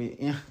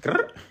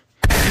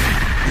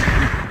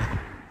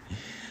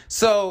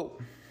 So,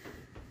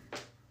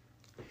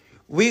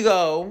 we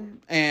go,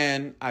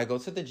 and I go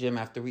to the gym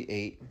after we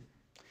ate.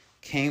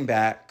 Came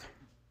back.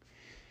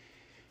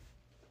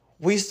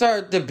 We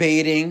start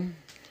debating.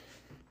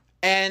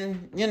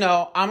 And, you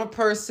know, I'm a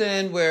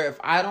person where if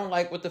I don't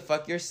like what the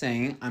fuck you're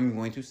saying, I'm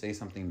going to say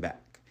something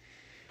back.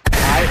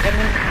 I am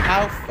an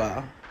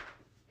alpha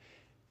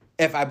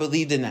if I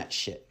believed in that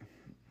shit.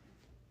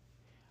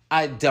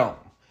 I don't.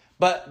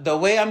 But the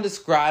way I'm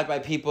described by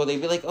people, they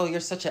be like, oh, you're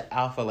such an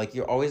alpha. Like,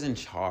 you're always in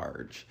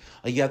charge.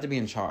 Like, you have to be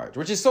in charge.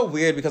 Which is so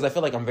weird because I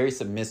feel like I'm very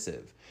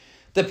submissive.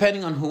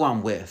 Depending on who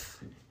I'm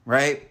with.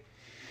 Right?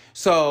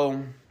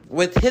 So,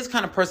 with his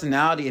kind of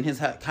personality and his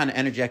kind of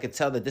energy, I could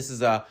tell that this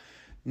is a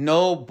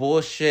no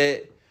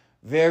bullshit,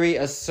 very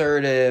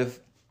assertive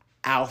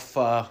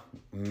alpha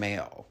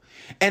male.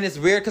 And it's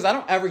weird because I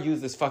don't ever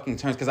use this fucking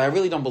terms because I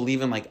really don't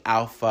believe in like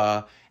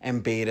alpha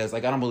and betas.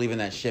 Like I don't believe in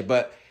that shit.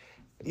 But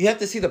you have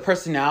to see the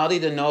personality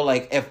to know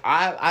like if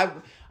I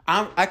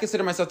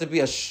consider myself to be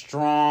a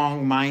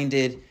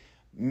strong-minded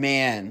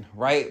man,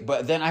 right?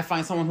 But then I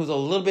find someone who's a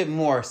little bit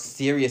more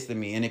serious than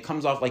me and it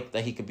comes off like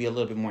that he could be a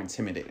little bit more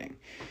intimidating,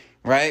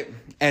 right?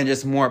 And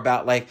just more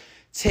about like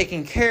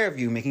taking care of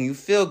you, making you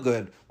feel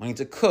good, wanting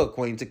to cook,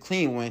 wanting to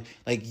clean, when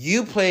like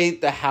you play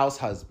the house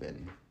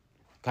husband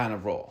kind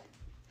of role.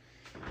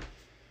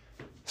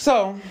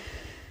 So,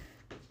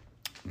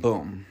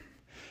 boom.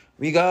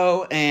 We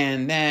go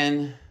and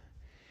then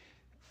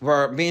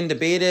we're being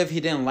debative. He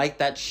didn't like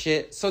that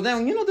shit. So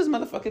then, you know what this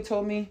motherfucker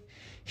told me?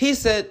 He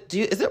said,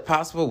 is there a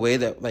possible way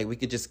that like we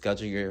could just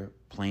schedule your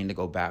plane to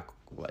go back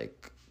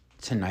like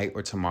tonight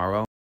or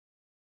tomorrow?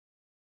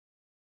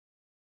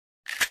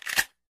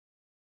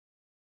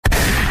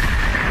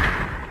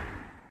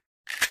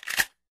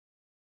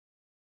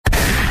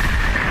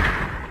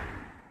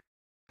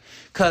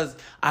 Because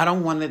I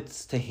don't want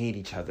us to hate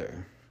each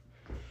other.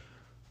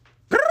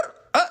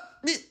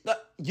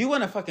 You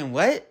want to fucking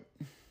what?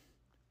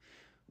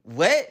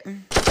 What?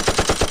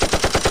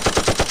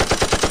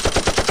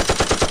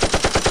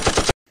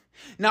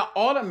 Now,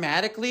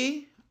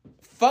 automatically,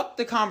 fuck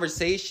the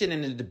conversation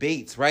and the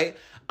debates, right?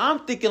 I'm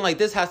thinking like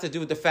this has to do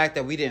with the fact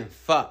that we didn't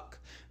fuck.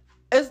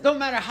 It's no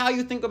matter how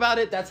you think about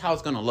it, that's how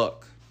it's going to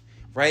look,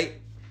 right?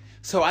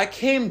 So I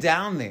came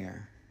down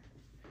there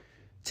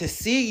to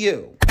see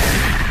you,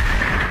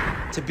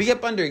 to be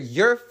up under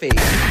your face,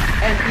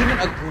 and even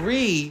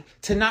agree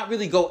to not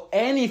really go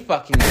any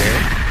fucking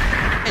where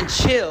and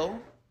chill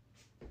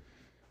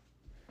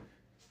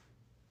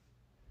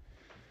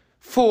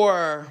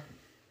for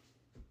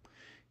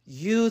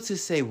you to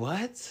say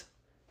what?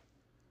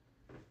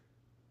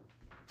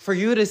 For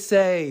you to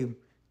say,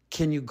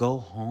 can you go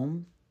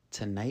home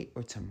tonight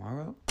or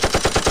tomorrow?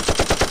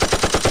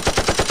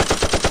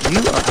 You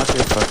are out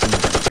there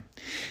fucking.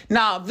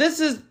 Now, this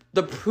is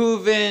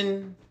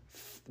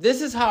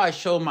how I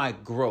show my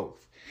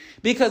growth.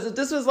 Because if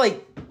this was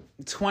like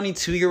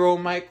 22-year-old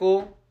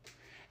Michael,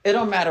 it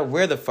don't matter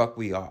where the fuck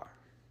we are.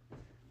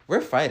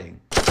 We're fighting.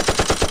 But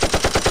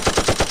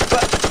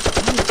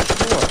I'm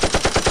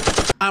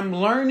mature. I'm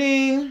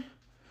learning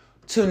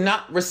to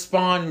not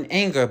respond in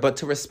anger, but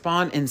to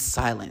respond in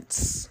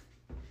silence.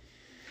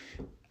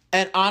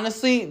 And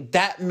honestly,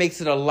 that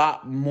makes it a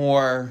lot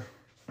more...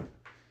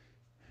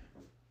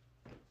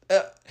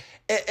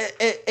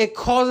 It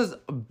causes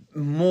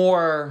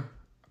more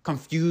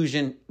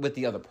confusion with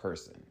the other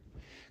person.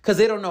 Because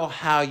they don't know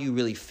how you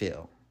really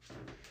feel.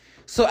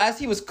 So as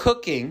he was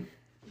cooking...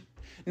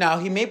 Now,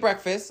 he made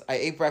breakfast. I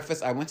ate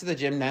breakfast. I went to the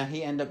gym. Now,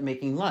 he ended up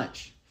making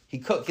lunch. He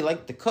cooked. He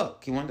liked to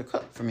cook. He wanted to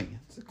cook for me. I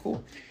said,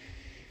 cool.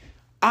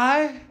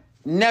 I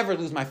never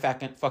lose my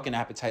fucking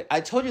appetite.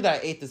 I told you that I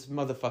ate this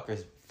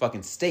motherfucker's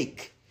fucking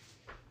steak.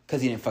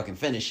 because he didn't fucking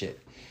finish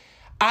it.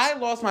 I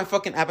lost my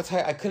fucking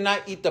appetite. I could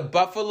not eat the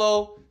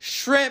buffalo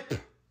shrimp.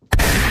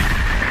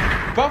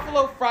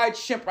 Buffalo fried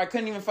shrimp. I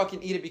couldn't even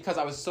fucking eat it because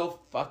I was so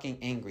fucking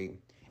angry.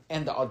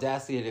 And the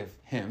audacity of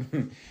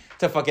him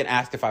to fucking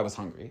ask if I was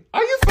hungry.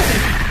 Are you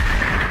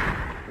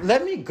fucking...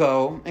 Let me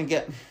go and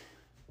get...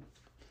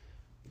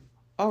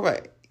 All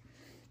right.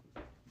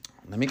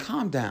 Let me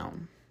calm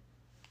down.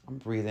 I'm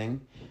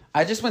breathing.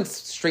 I just went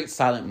straight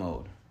silent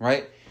mode,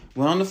 right?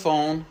 Went on the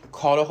phone,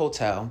 called a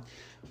hotel,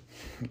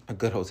 a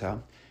good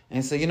hotel,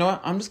 and said, you know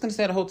what? I'm just going to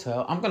stay at a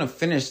hotel. I'm going to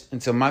finish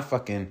until my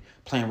fucking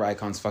plane ride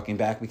comes fucking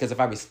back, because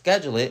if I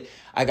reschedule it,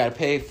 I got to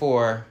pay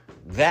for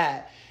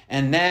that.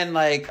 And then,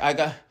 like, I'm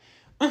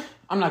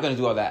not going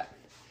to do all that.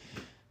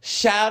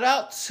 Shout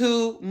out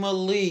to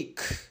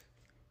Malik.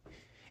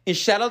 And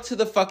shout out to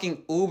the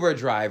fucking Uber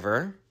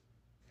driver.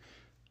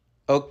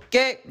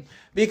 Okay?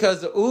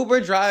 Because the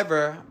Uber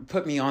driver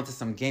put me onto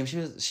some game.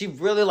 She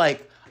really,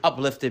 like,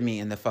 uplifted me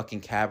in the fucking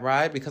cab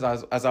ride,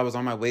 because as I was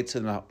on my way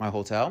to my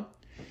hotel.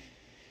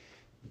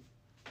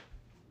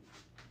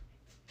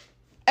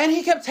 And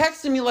he kept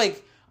texting me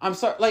like, I'm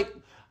sorry, like,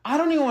 I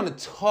don't even want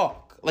to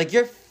talk. Like,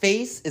 your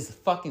face is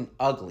fucking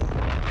ugly.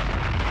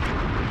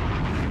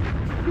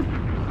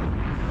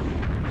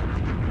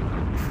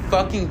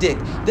 Fucking dick.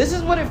 This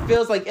is what it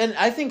feels like. And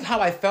I think how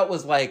I felt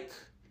was like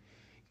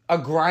a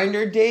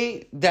Grindr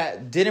date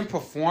that didn't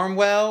perform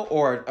well,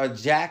 or a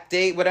Jack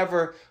date,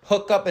 whatever,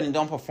 hook up and it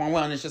don't perform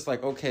well. And it's just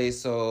like, okay,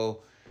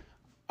 so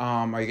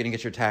are you going to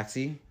get your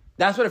taxi?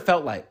 That's what it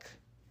felt like.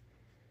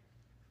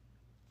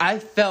 I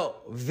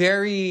felt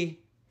very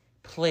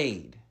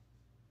played.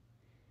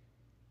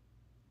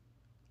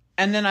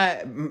 And then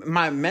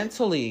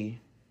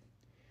mentally,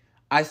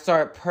 I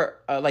start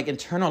like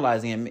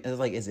internalizing it. It's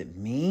like, is it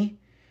me?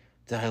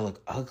 Did I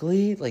look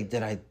ugly? Like,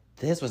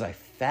 was I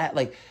fat?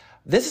 Like,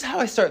 this is how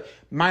I start.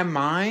 My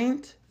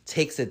mind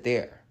takes it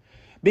there.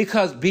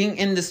 Because being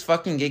in this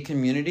fucking gay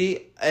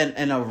community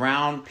and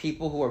around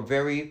people who are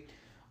very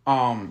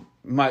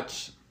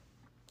much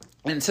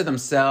into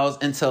themselves,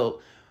 into,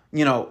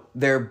 you know,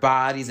 their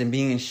bodies and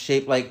being in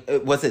shape. Like,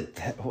 was it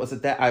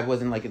that I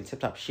wasn't like in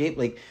tip-top shape?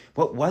 Like,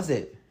 what was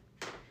it?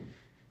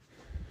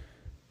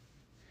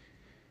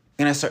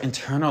 And I start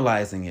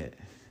internalizing it.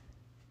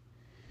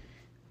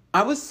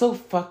 I was so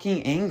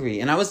fucking angry.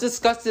 And I was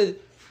disgusted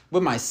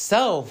with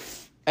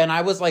myself. And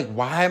I was like,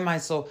 why am I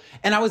so...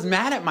 And I was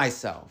mad at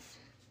myself.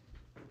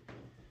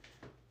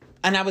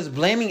 And I was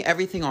blaming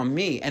everything on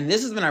me. And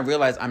this is when I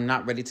realized I'm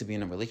not ready to be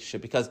in a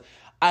relationship, because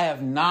I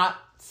have not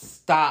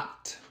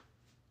stopped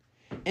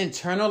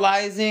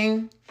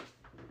internalizing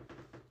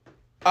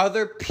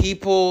other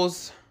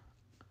people's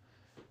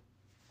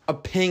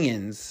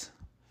opinions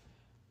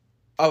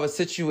of a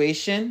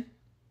situation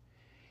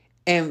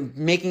and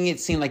making it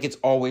seem like it's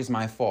always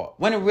my fault,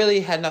 when it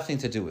really had nothing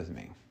to do with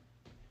me.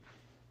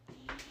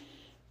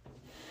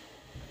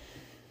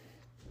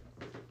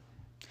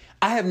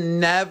 I have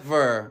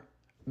never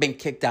been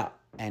kicked out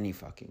any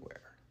fucking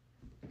where.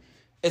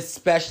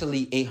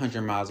 Especially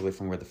 800 miles away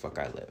from where the fuck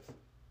I live.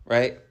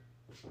 Right?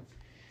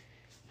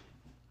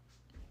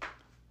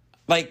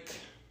 Like,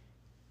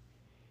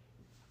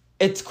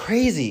 it's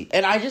crazy.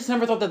 And I just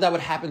never thought that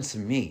would happen to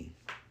me.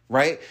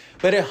 Right?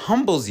 But it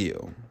humbles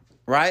you.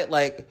 Right?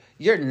 Like,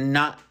 you're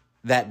not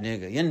that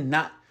nigga. You're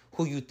not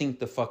who you think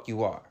the fuck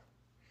you are.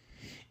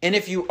 And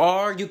if you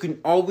are, you can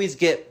always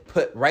get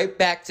put right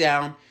back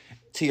down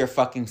to your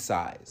fucking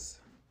size.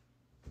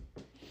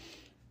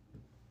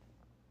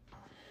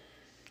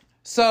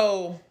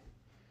 So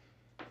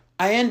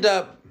I end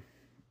up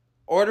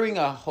ordering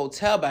a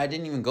hotel, but I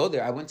didn't even go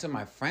there. I went to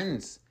my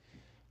friend's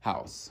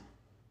house.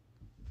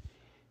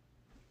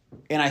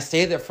 And I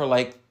stayed there for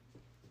like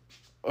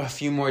a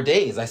few more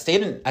days. I stayed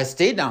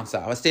down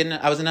south.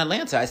 I was in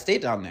Atlanta. I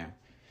stayed down there.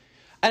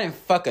 I didn't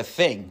fuck a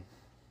thing.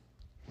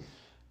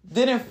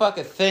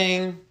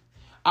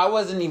 I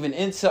wasn't even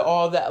into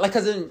all that. Like,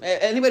 cause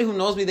anybody who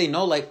knows me, they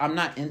know, like, I'm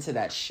not into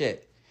that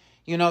shit.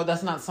 You know,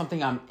 that's not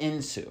something I'm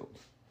into.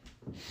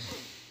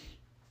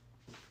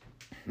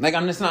 Like,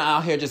 I'm just not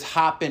out here just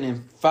hopping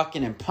and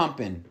fucking and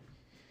pumping,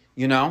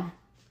 you know?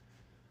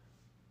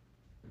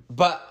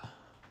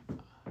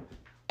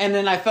 And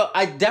then I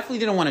definitely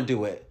didn't want to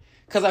do it.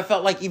 Because I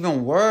felt like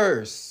even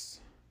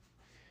worse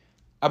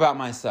about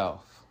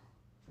myself.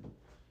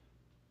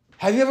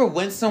 Have you ever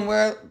went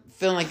somewhere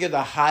feeling like you're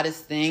the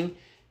hottest thing,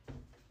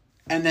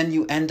 and then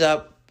you end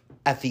up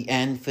at the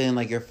end feeling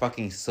like you're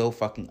fucking so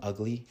fucking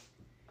ugly?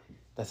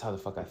 That's how the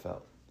fuck I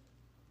felt.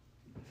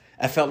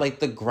 I felt like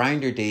the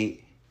Grindr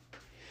date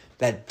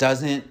that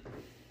didn't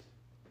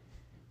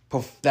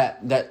go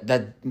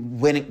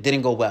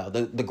well.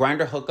 The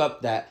Grindr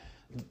hookup that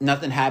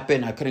nothing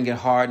happened, I couldn't get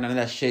hard, none of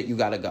that shit, you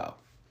gotta go.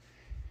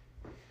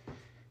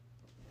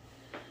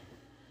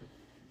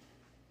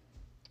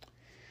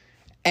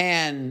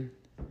 And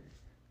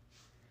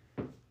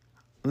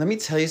let me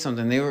tell you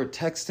something. They were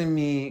texting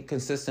me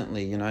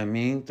consistently, you know what I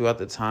mean? Throughout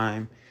the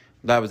time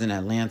that I was in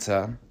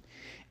Atlanta.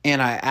 And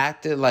I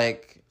acted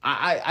like,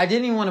 I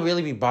didn't even want to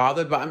really be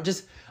bothered, but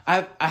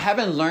I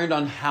haven't learned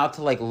on how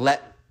to like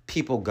let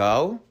people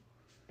go.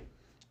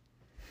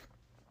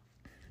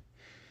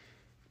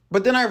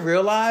 But then I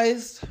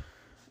realized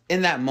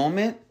in that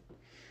moment,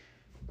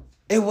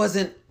 it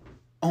wasn't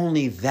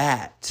only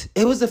that.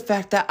 It was the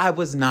fact that I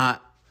was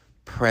not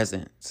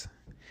present.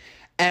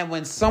 And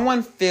when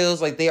someone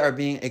feels like they are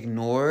being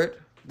ignored,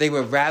 they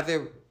would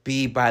rather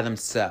be by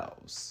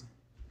themselves.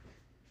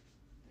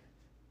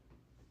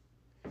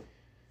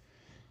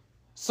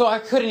 So I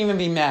couldn't even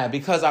be mad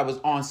because I was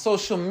on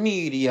social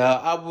media,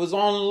 I was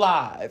on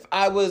live,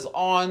 I was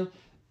on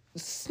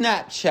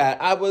Snapchat,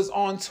 I was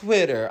on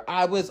Twitter,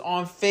 I was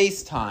on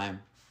FaceTime.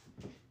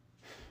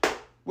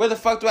 Where the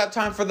fuck do I have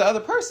time for the other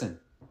person?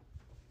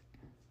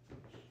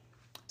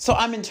 So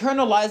I'm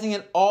internalizing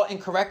it all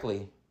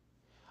incorrectly.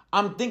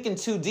 I'm thinking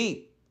too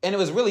deep, and it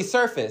was really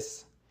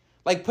surface.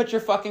 Like, put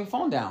your fucking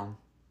phone down.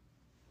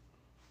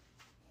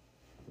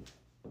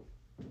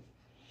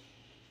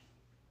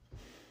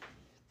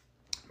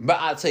 But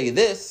I'll tell you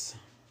this,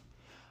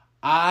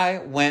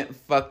 I went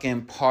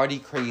fucking party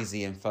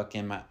crazy in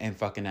fucking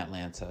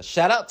Atlanta.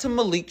 Shout out to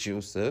Malik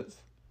Joseph,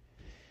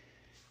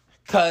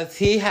 cause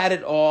he had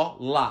it all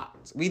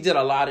locked. We did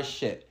a lot of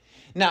shit.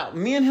 Now,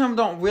 me and him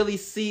don't really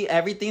see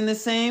everything the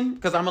same,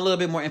 cause I'm a little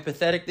bit more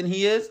empathetic than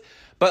he is.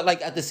 But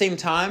like at the same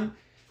time,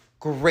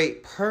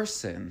 great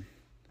person.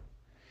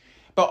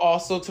 But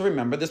also to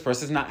remember, this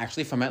person is not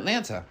actually from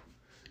Atlanta.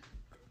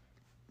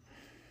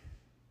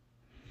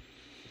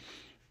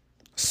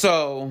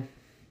 So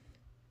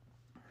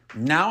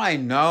now I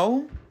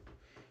know,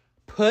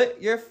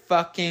 put your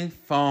fucking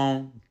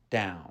phone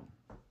down.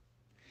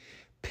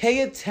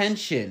 Pay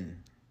attention.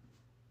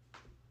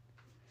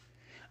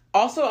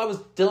 Also, I was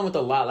dealing with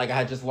a lot. Like, I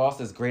had just lost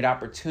this great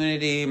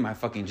opportunity, my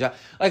fucking job.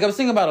 Like, I was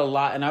thinking about a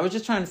lot, and I was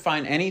just trying to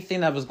find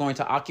anything that was going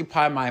to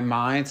occupy my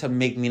mind to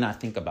make me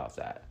not think about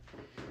that.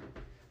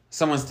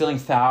 Someone stealing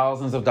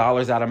thousands of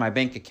dollars out of my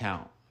bank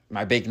account.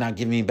 My bank not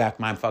giving me back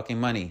my fucking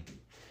money.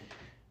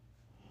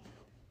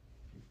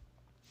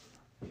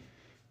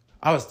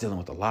 I was dealing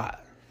with a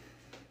lot.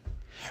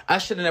 I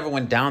should have never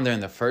went down there in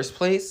the first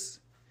place.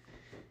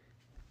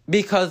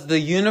 Because the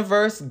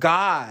universe,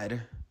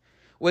 God,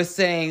 was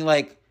saying,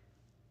 like,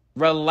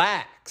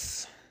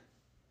 relax.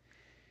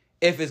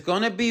 If it's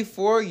going to be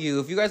for you,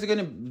 if you guys are going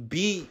to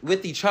be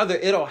with each other,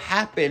 it'll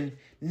happen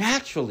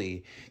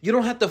naturally. You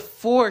don't have to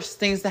force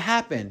things to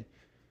happen.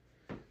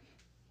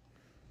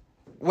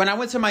 When I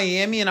went to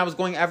Miami and I was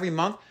going every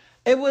month,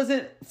 it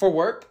wasn't for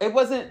work. It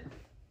was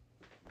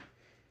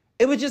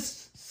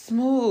just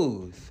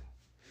smooth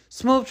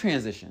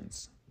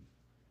transitions.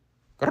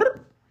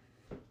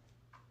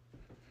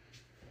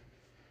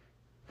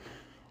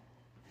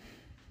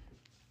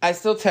 I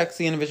still text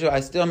the individual. I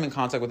still am in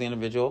contact with the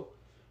individual,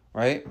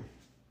 right?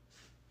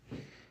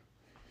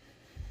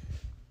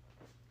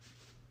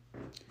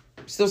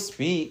 Still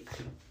speak.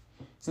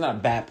 It's not a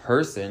bad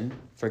person,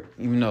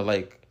 even though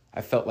like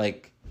I felt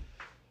like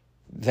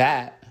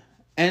that.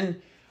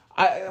 And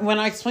when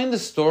I explained the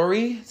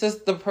story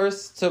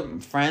to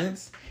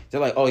friends, they're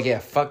like, "Oh yeah,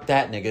 fuck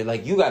that nigga.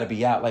 Like you got to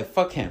be out. Like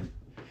fuck him."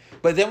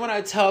 But then when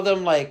I tell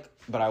them like,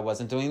 "But I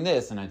wasn't doing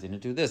this and I didn't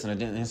do this and I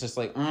didn't," it's just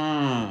like,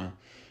 And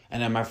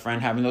then my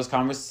friend having those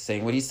conversations,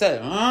 saying what he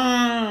said.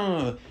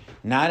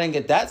 Now I didn't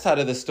get that side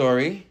of the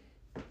story.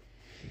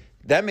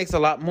 That makes a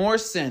lot more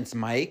sense,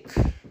 Mike.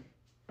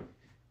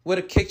 Would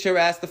have kicked your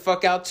ass the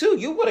fuck out too.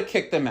 You would have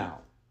kicked them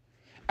out.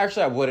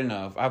 Actually, I wouldn't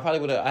have. I probably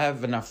would have. I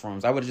have enough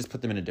rooms. I would have just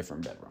put them in a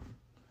different bedroom.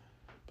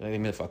 But leave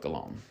me the fuck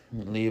alone.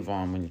 Leave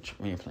on when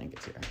your plane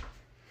gets here.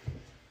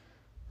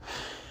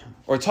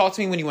 Or talk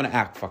to me when you want to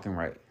act fucking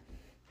right.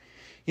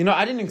 You know,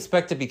 I didn't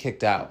expect to be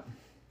kicked out.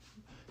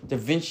 Da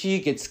Vinci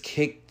gets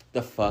kicked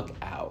the fuck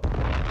out.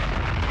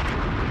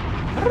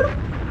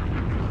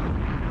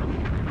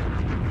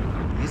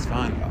 He's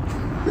fine, y'all.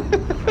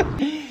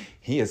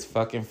 He is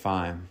fucking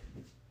fine.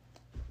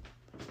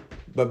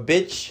 But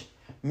bitch,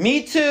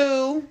 me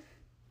too.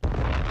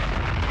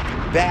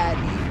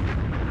 Baddie.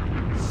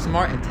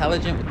 Smart,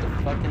 intelligent with the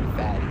fucking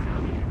fatty.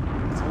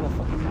 That's all that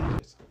fucking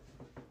matters.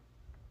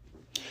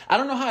 I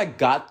don't know how I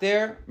got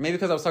there. Maybe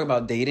because I was talking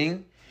about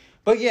dating.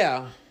 But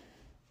yeah,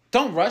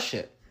 don't rush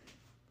it.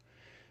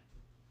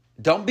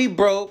 Don't be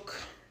broke.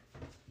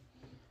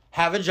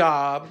 Have a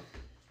job.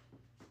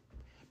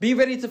 Be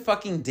ready to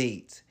fucking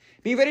date.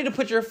 Be ready to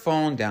put your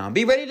phone down.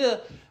 Be ready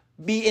to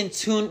be in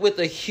tune with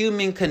a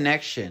human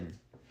connection.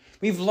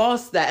 We've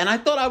lost that. And I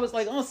thought I was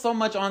like, so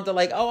much onto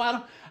like,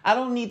 I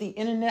don't need the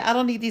internet. I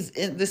don't need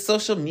this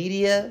social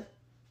media.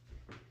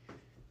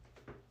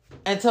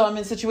 Until I'm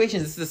in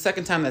situations. This is the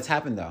second time that's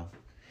happened though.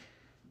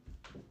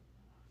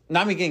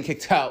 Not me getting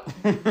kicked out.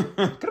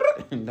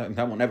 That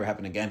won't never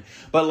happen again.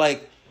 But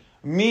like,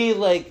 me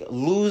like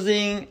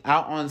losing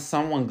out on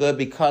someone good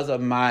because of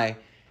my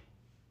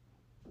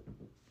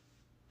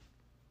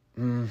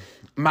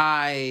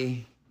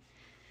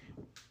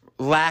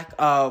lack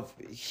of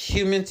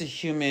human to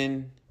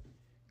human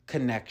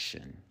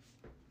connection.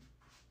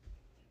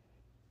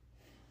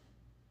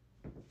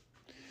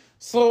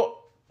 So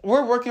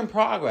we're work in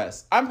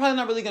progress. I'm probably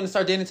not really going to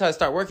start dating until I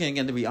start working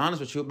again, to be honest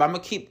with you. But I'm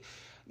going to keep,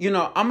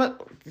 I'm going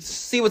to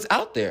see what's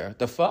out there.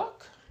 The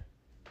fuck?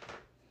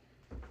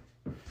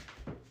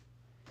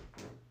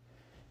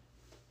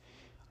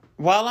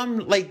 While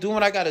I'm, like, doing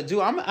what I got to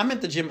do, I'm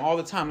at the gym all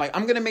the time. Like,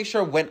 I'm going to make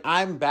sure when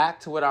I'm back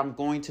to what I'm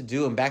going to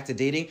do and back to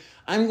dating,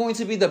 I'm going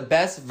to be the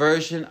best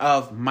version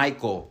of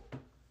Michael.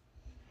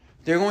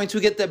 They're going to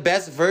get the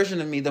best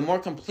version of me, the more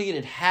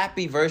completed,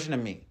 happy version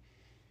of me.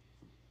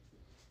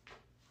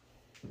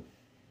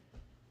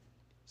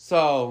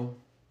 So,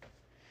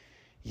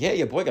 yeah,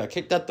 your boy got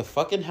kicked out the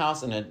fucking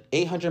house in an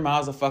 800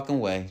 miles a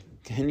fucking way.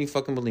 Can you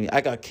fucking believe me?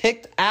 I got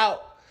kicked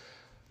out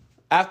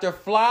after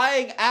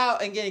flying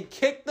out and getting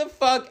kicked the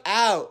fuck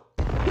out.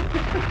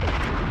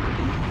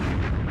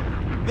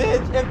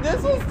 Bitch, if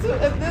this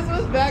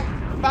was back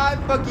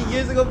 5 fucking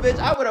years ago, bitch,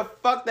 I would have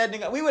fucked that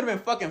nigga. We would have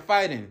been fucking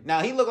fighting.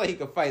 Now, he looked like he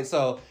could fight,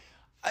 but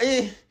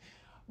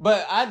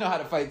I know how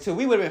to fight too.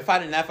 We would have been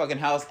fighting in that fucking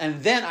house,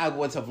 and then I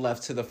would have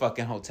left to the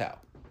fucking hotel.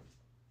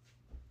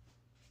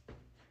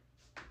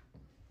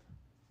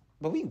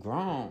 But we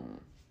grown.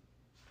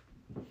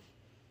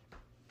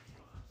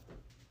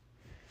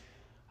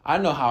 I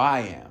know how I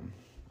am.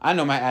 I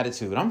know my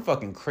attitude. I'm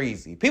fucking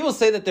crazy. People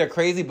say that they're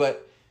crazy,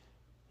 but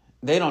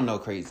they don't know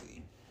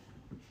crazy.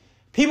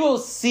 People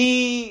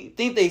think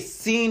they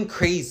seem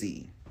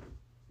crazy.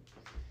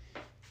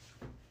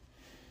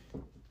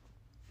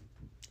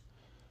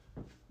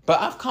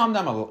 But I've calmed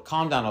down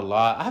a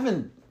lot.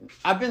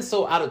 I've been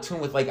so out of tune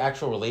with like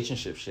actual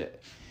relationship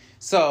shit.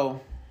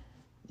 So,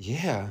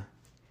 yeah.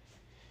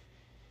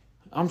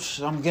 I'm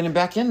getting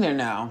back in there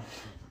now.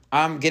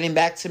 I'm getting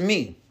back to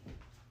me.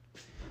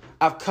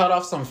 I've cut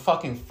off some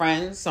fucking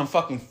friends, some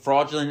fucking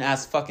fraudulent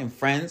ass fucking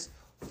friends,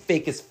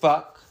 fake as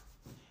fuck,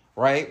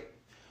 right?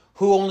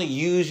 Who only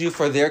use you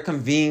for their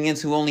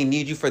convenience, who only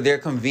need you for their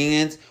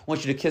convenience,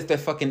 want you to kiss their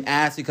fucking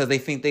ass because they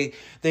think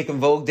they can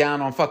vogue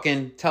down on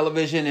fucking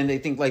television and they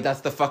think like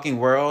that's the fucking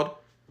world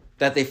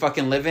that they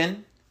fucking live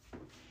in.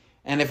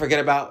 And they forget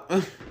about,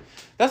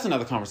 that's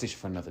another conversation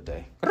for another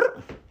day.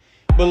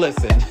 But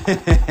listen,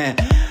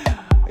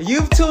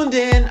 you've tuned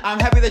in. I'm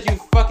happy that you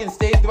fucking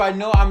stayed through. I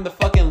know I'm the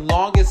fucking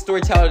longest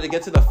storyteller to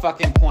get to the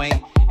fucking point.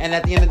 And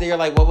at the end of the day, you're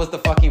like, what was the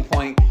fucking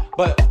point?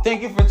 But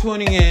thank you for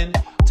tuning in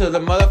to the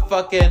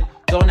motherfucking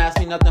Don't Ask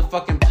Me Nothing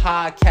fucking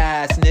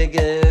podcast,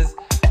 niggas.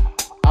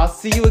 I'll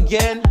see you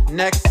again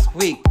next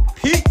week.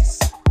 Peace.